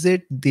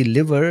it the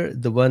liver,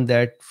 the one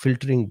that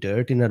filtering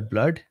dirt in our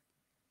blood?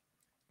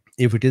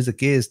 If it is the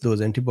case,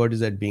 those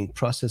antibodies are being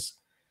processed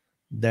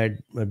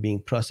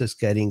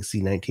carrying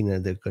C19 and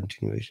other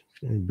continuation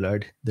in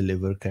blood, the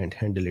liver can't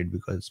handle it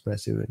because it's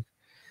massive.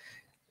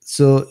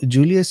 So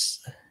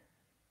Julius,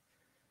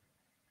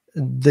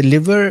 the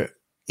liver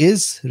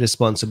is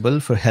responsible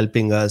for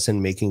helping us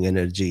and making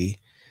energy,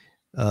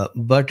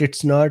 but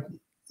it's not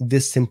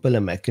this simple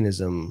a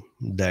mechanism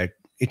that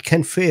it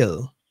can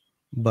fail,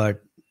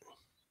 but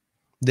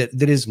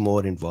there is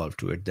more involved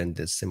to it than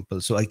this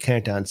simple. So I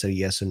can't answer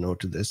yes or no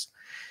to this.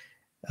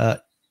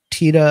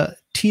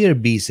 Tier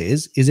B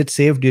says, is it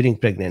safe during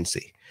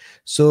pregnancy?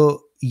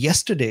 So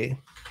yesterday,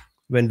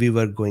 when we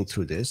were going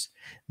through this,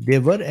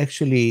 there were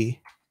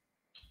actually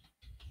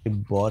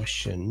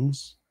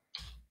abortions,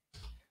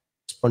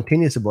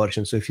 spontaneous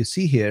abortions. So if you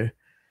see here,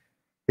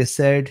 they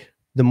said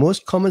the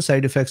most common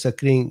side effects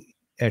occurring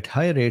at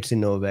higher rates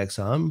in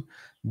Novavax arm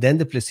than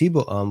the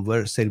placebo arm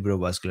were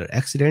cerebrovascular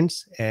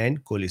accidents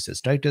and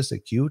cholecystitis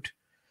acute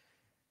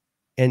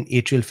and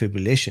atrial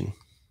fibrillation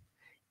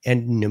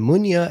and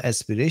pneumonia,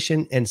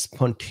 aspiration, and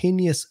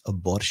spontaneous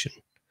abortion.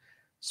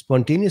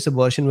 Spontaneous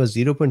abortion was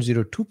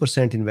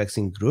 0.02% in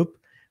vaccine group,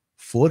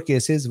 4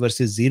 cases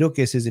versus 0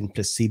 cases in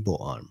placebo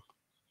arm.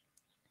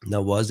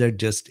 Now, was that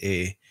just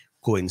a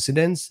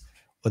coincidence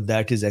or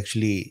that is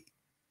actually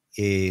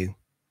a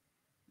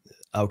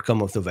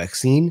outcome of the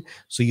vaccine.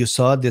 So you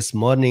saw this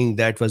morning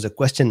that was a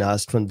question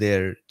asked from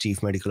their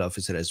chief medical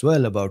officer as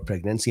well about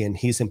pregnancy, and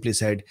he simply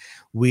said,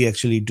 "We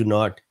actually do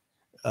not,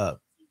 uh,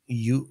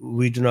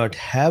 we do not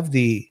have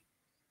the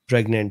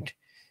pregnant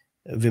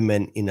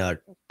women in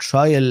our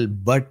trial,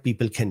 but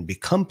people can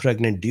become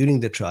pregnant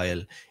during the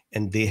trial."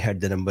 And they had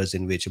the numbers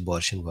in which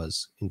abortion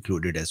was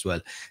included as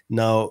well.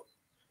 Now,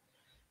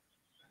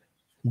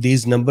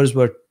 these numbers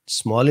were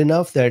small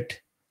enough that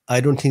I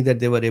don't think that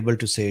they were able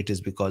to say it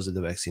is because of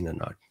the vaccine or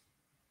not.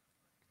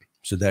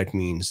 So that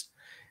means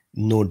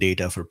no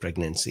data for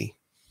pregnancy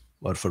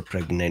or for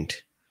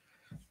pregnant.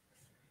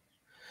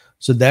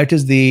 So that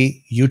is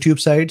the YouTube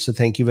side. So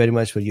thank you very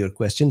much for your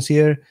questions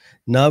here.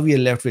 Now we are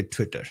left with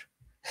Twitter.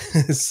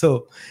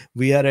 So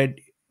we are at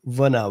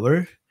 1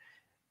 hour.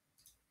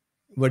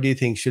 What do you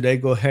think? Should I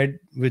go ahead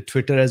with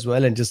Twitter as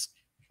well and just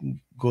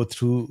go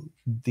through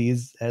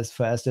these as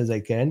fast as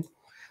I can?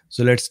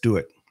 So let's do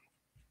it.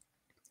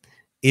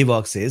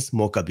 Avox says,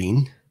 Mocha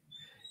Bean.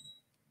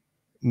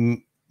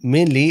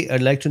 Mainly,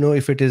 I'd like to know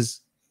if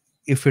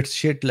it's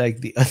shit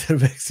like the other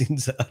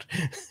vaccines are.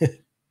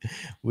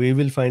 We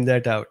will find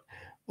that out.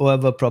 Oh, I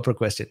have a proper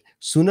question.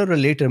 Sooner or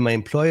later, my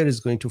employer is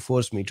going to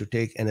force me to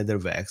take another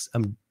vax.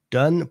 I'm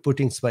done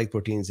putting spike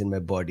proteins in my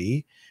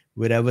body.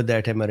 Wherever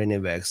that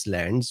mRNA vax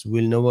lands,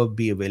 will Nova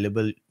be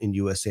available in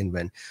USA and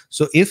when?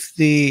 So if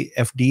the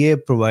FDA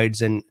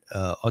provides an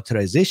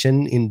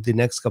authorization in the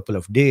next couple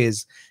of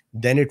days,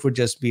 then it would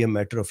just be a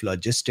matter of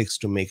logistics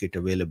to make it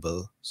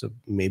available. So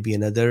maybe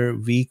another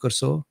week or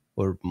so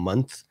or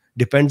month,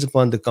 depends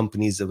upon the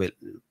company's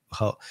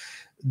how.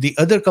 The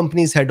other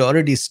companies had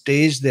already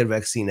staged their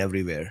vaccine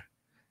everywhere,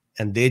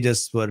 and they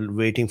just were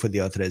waiting for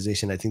the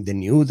authorization. I think they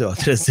knew the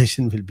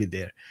authorization will be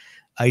there.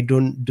 I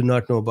do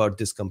not know about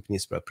this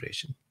company's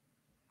preparation,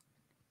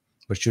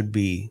 but should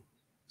be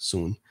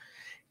soon.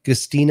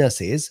 Christina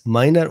says,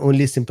 mine are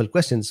only simple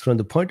questions. From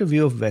the point of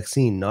view of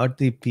vaccine, not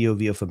the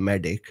POV of a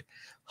medic,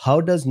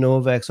 how does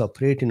Novavax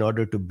operate in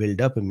order to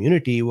build up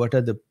immunity? What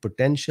are the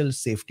potential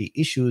safety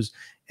issues?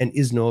 And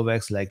is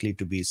Novavax likely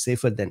to be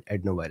safer than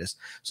adenovirus?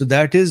 So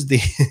that is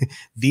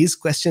these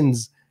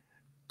questions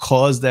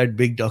cause that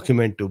big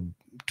document to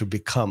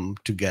come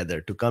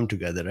together,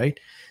 right?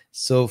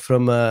 So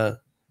from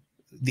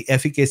the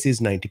efficacy is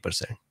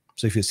 90%.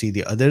 So if you see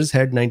the others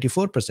had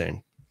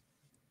 94%,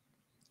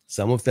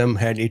 some of them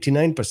had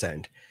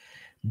 89%,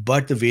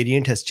 but the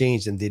variant has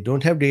changed and they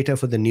don't have data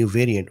for the new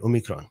variant,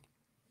 Omicron.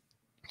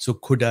 So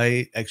could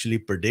I actually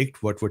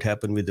predict what would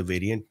happen with the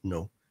variant?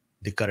 No,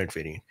 the current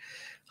variant.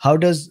 How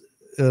does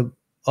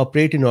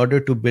operate in order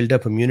to build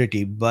up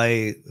immunity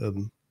by,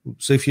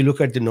 so if you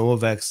look at the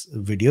Novavax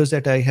videos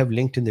that I have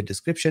linked in the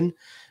description,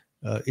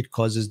 it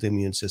causes the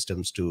immune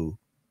systems to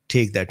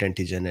take that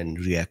antigen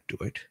and react to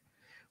it.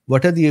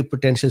 What are the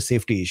potential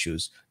safety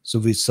issues? So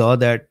we saw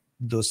that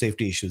those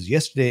safety issues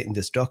yesterday in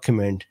this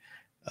document.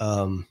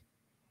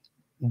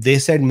 They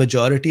said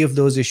majority of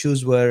those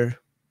issues were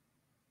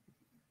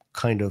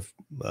kind of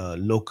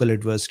local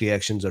adverse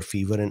reactions or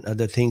fever and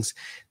other things.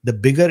 The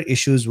bigger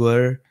issues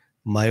were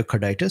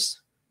myocarditis,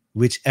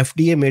 which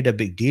FDA made a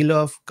big deal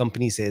of.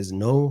 Company says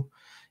no.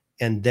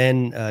 And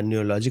then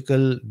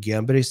neurological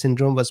Guillain-Barré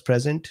syndrome was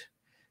present.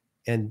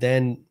 And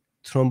then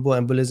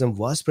thromboembolism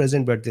was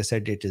present, but they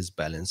said it is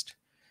balanced.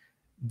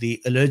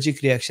 The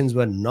allergic reactions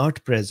were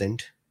not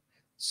present.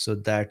 So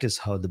that is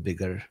how the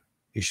bigger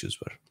issues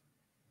were.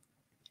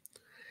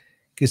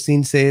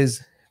 Christine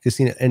says,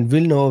 and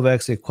will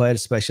Novavax require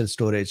special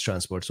storage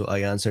transport? So I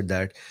answered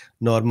that.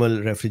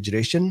 Normal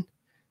refrigeration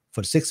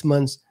for 6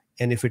 months.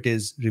 And if it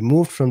is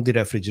removed from the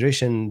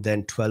refrigeration,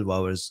 then 12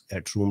 hours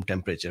at room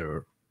temperature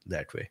or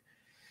that way.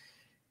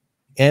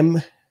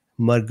 M.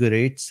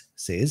 Marguerite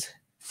says,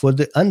 for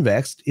the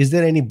unvaxxed, is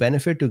there any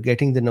benefit to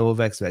getting the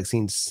Novavax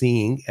vaccine,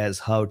 seeing as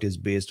how it is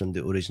based on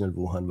the original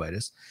Wuhan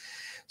virus?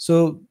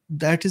 So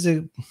that is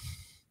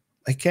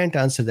I can't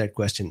answer that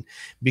question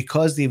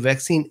because the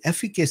vaccine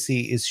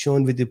efficacy is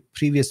shown with the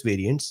previous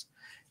variants.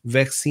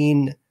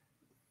 Vaccine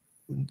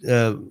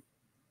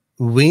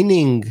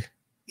waning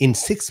in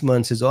 6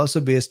 months is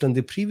also based on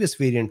the previous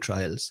variant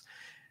trials.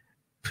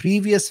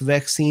 Previous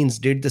vaccines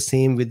did the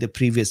same with the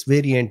previous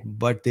variant,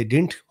 but they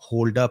didn't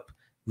hold up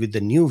with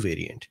the new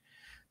variant.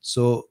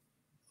 So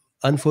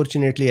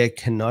unfortunately, I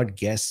cannot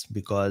guess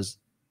because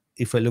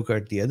if I look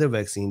at the other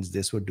vaccines,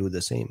 this would do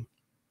the same.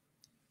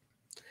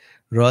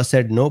 Ross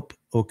said, nope.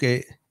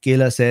 Okay.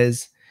 Kayla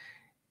says,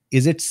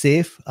 is it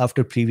safe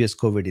after previous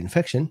COVID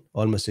infection,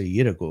 almost a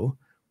year ago?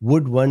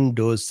 Would one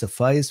dose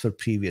suffice for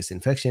previous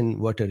infection?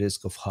 What a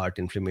risk of heart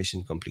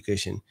inflammation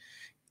complication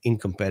in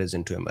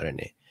comparison to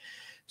mRNA?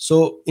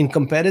 So in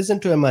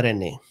comparison to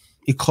mRNA,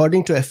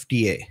 according to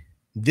FDA,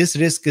 this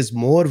risk is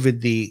more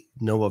with the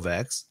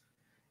Novavax.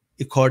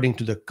 According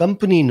to the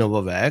company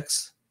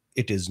Novavax,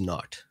 it is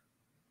not.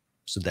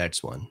 So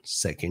that's one.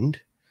 Second,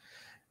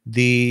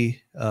 the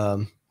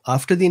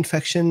after the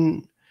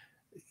infection,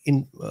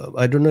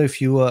 I don't know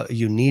if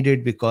you need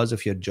it because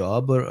of your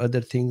job or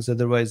other things.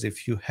 Otherwise,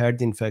 if you had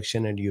the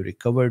infection and you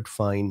recovered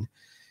fine,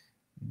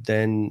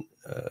 then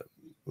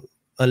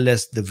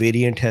unless the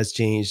variant has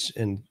changed,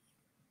 and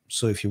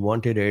so if you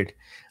wanted it,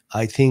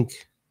 I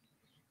think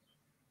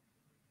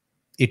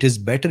it is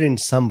better in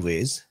some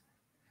ways,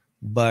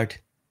 but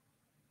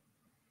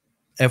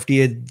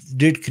FDA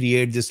did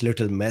create this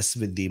little mess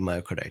with the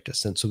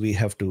myocarditis, and so we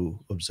have to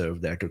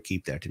observe that or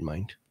keep that in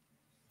mind.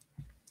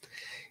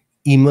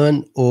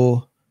 Iman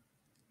O.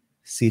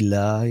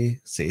 Silai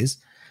says,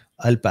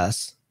 I'll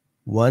pass.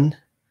 1,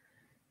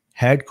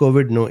 had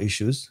COVID, no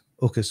issues.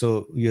 Okay,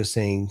 so you're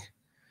saying,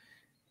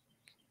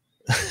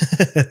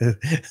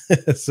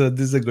 so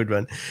this is a good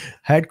one.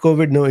 Had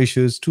COVID, no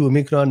issues. 2,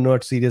 Omicron,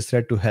 not serious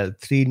threat to health.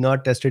 3,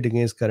 not tested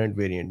against current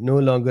variant. No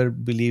longer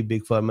believe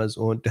Big Pharma's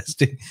own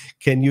testing.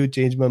 Can you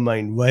change my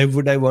mind? Why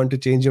would I want to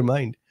change your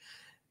mind?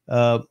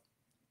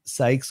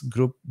 Sykes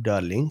Group,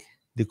 darling.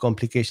 The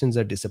complications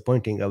are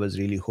disappointing. I was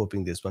really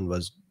hoping this one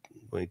was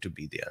going to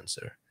be the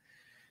answer.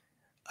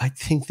 I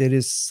think there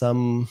is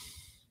some.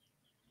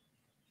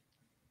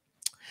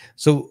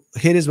 So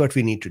here is what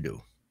we need to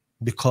do.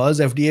 Because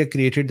FDA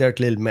created that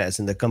little mess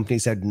and the company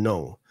said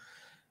no,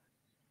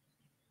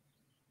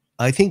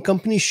 I think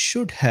companies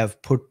should have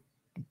put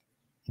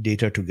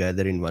data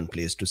together in one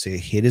place to say,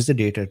 here is the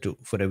data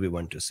for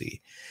everyone to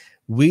see.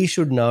 We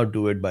should now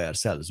do it by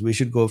ourselves. We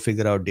should go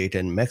figure out data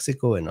in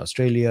Mexico and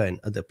Australia and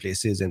other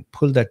places and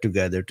pull that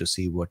together to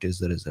see what is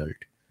the result.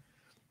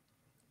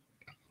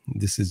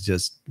 This is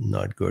just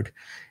not good.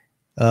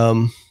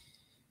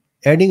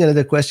 Adding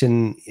another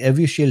question,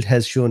 Evishield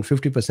has shown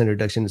 50%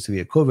 reduction in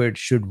severe COVID.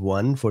 Should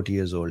one 40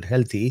 years old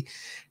healthy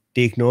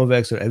take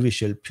Novavax or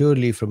Evishield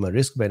purely from a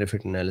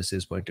risk-benefit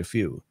analysis point of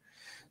view?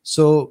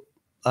 So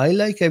I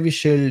like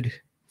Evishield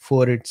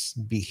for its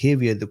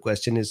behavior. The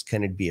question is,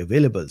 can it be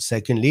available?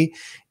 Secondly,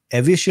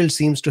 Evishield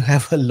seems to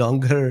have a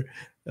longer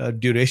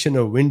duration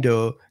or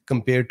window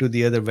compared to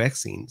the other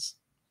vaccines.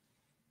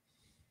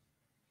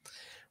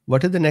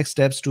 What are the next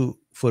steps to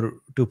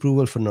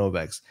approval for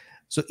Novavax?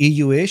 So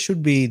EUA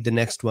should be the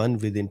next one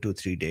within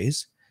 2-3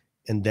 days,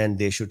 and then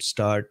they should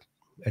start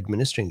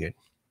administering it.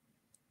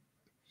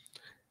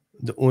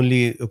 The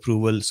only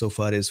approval so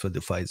far is for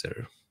the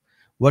Pfizer.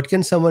 What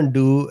can someone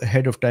do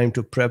ahead of time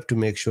to prep to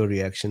make sure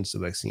reactions to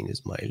the vaccine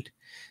is mild?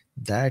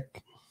 That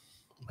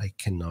I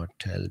cannot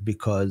tell,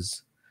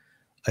 because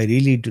I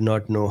really do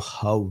not know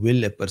how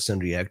will a person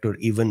react or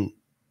even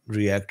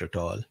react at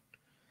all.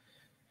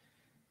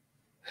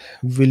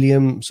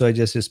 William, so I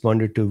just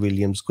responded to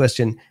William's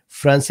question.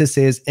 Francis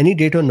says, any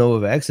data on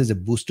Novavax as a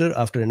booster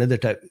after another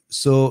type?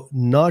 So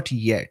not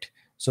yet.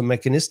 So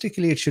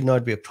mechanistically, it should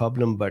not be a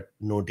problem, but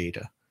no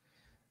data.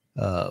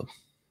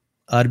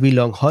 RB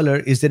Long Hauler,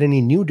 is there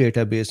any new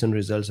data based on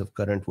results of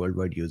current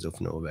worldwide use of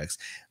Novavax?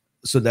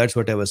 So that's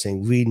what I was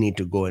saying. We need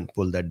to go and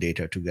pull that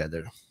data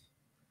together.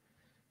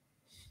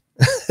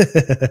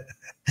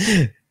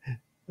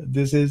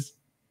 This is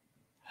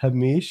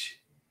Hamish.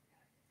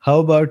 How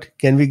about,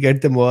 can we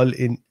get them all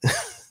in?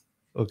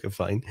 Okay,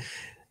 fine.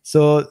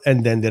 So,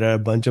 and then there are a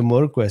bunch of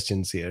more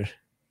questions here.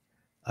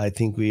 I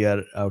think we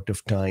are out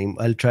of time.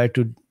 I'll try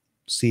to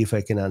see if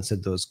I can answer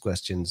those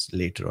questions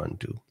later on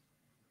too.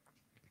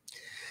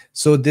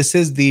 So this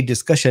is the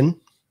discussion.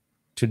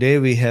 Today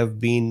we have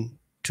been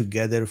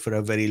together for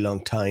a very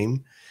long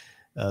time,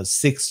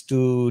 6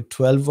 to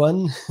 12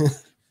 one.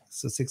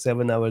 So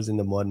 6-7 hours in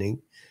the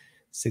morning,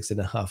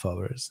 6.5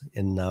 hours,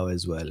 and now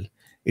as well.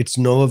 It's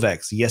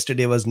Novavax.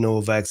 Yesterday was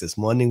Novavax. This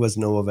morning was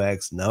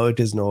Novavax. Now it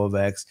is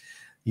Novavax.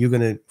 You're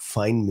going to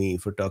find me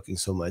for talking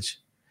so much.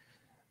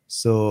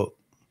 So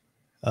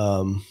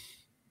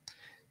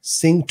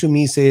Sing to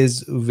me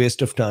says,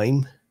 waste of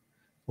time.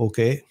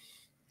 Okay.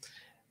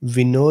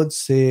 Vinod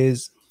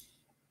says,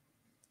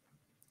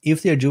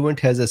 if the adjuvant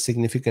has a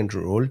significant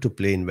role to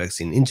play in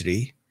vaccine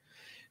injury,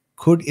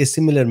 could a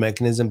similar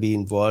mechanism be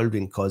involved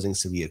in causing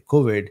severe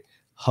COVID?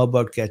 How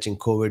about catching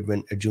COVID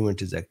when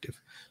adjuvant is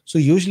active? So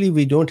usually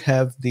we don't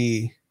have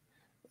the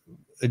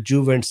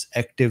adjuvants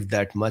active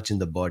that much in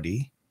the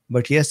body.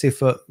 But yes,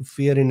 if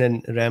we are in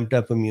a ramped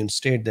up immune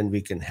state, then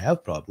we can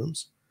have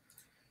problems.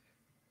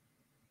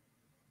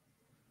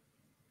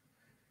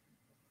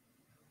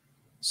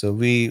 So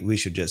we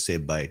should just say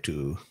bye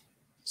to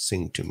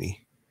Sing to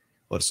me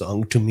or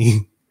Song to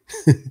me.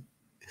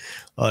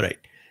 All right.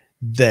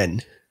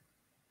 Then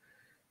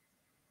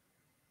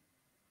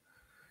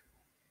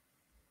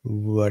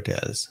what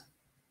else?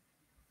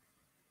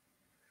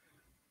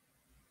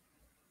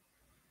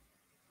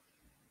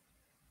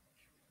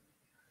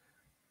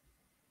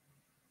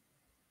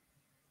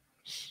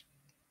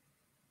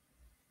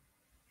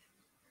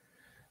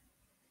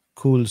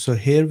 Cool. So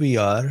here we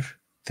are.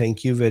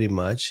 Thank you very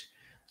much.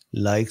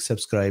 Like,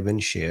 subscribe,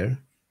 and share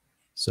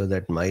so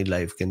that my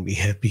life can be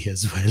happy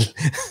as well.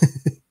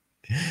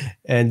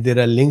 And there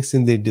are links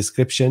in the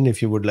description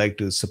if you would like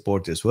to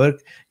support this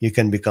work. You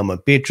can become a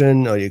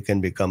patron, or you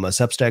can become a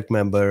Substack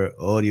member,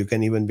 or you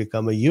can even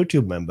become a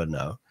YouTube member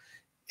now.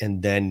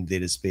 And then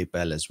there is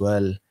PayPal as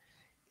well.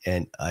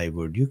 And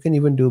you can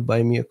even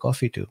buy me a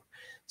coffee too.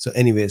 So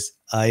anyways,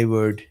 I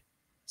would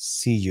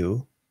see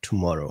you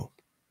tomorrow.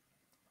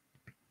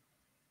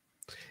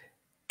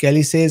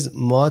 Kelly says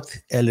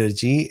moth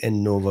allergy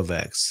and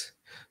Novavax.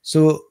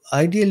 So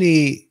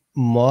ideally,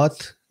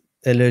 moth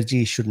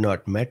allergy should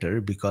not matter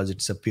because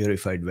it's a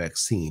purified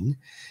vaccine.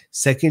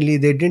 Secondly,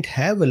 they didn't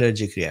have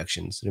allergic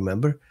reactions,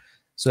 remember?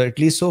 So at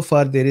least so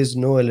far, there is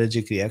no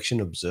allergic reaction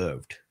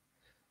observed.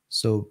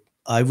 So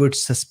I would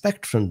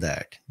suspect from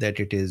that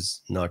it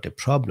is not a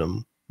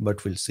problem,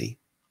 but we'll see.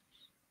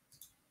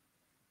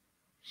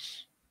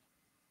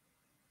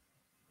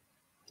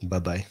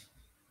 Bye-bye.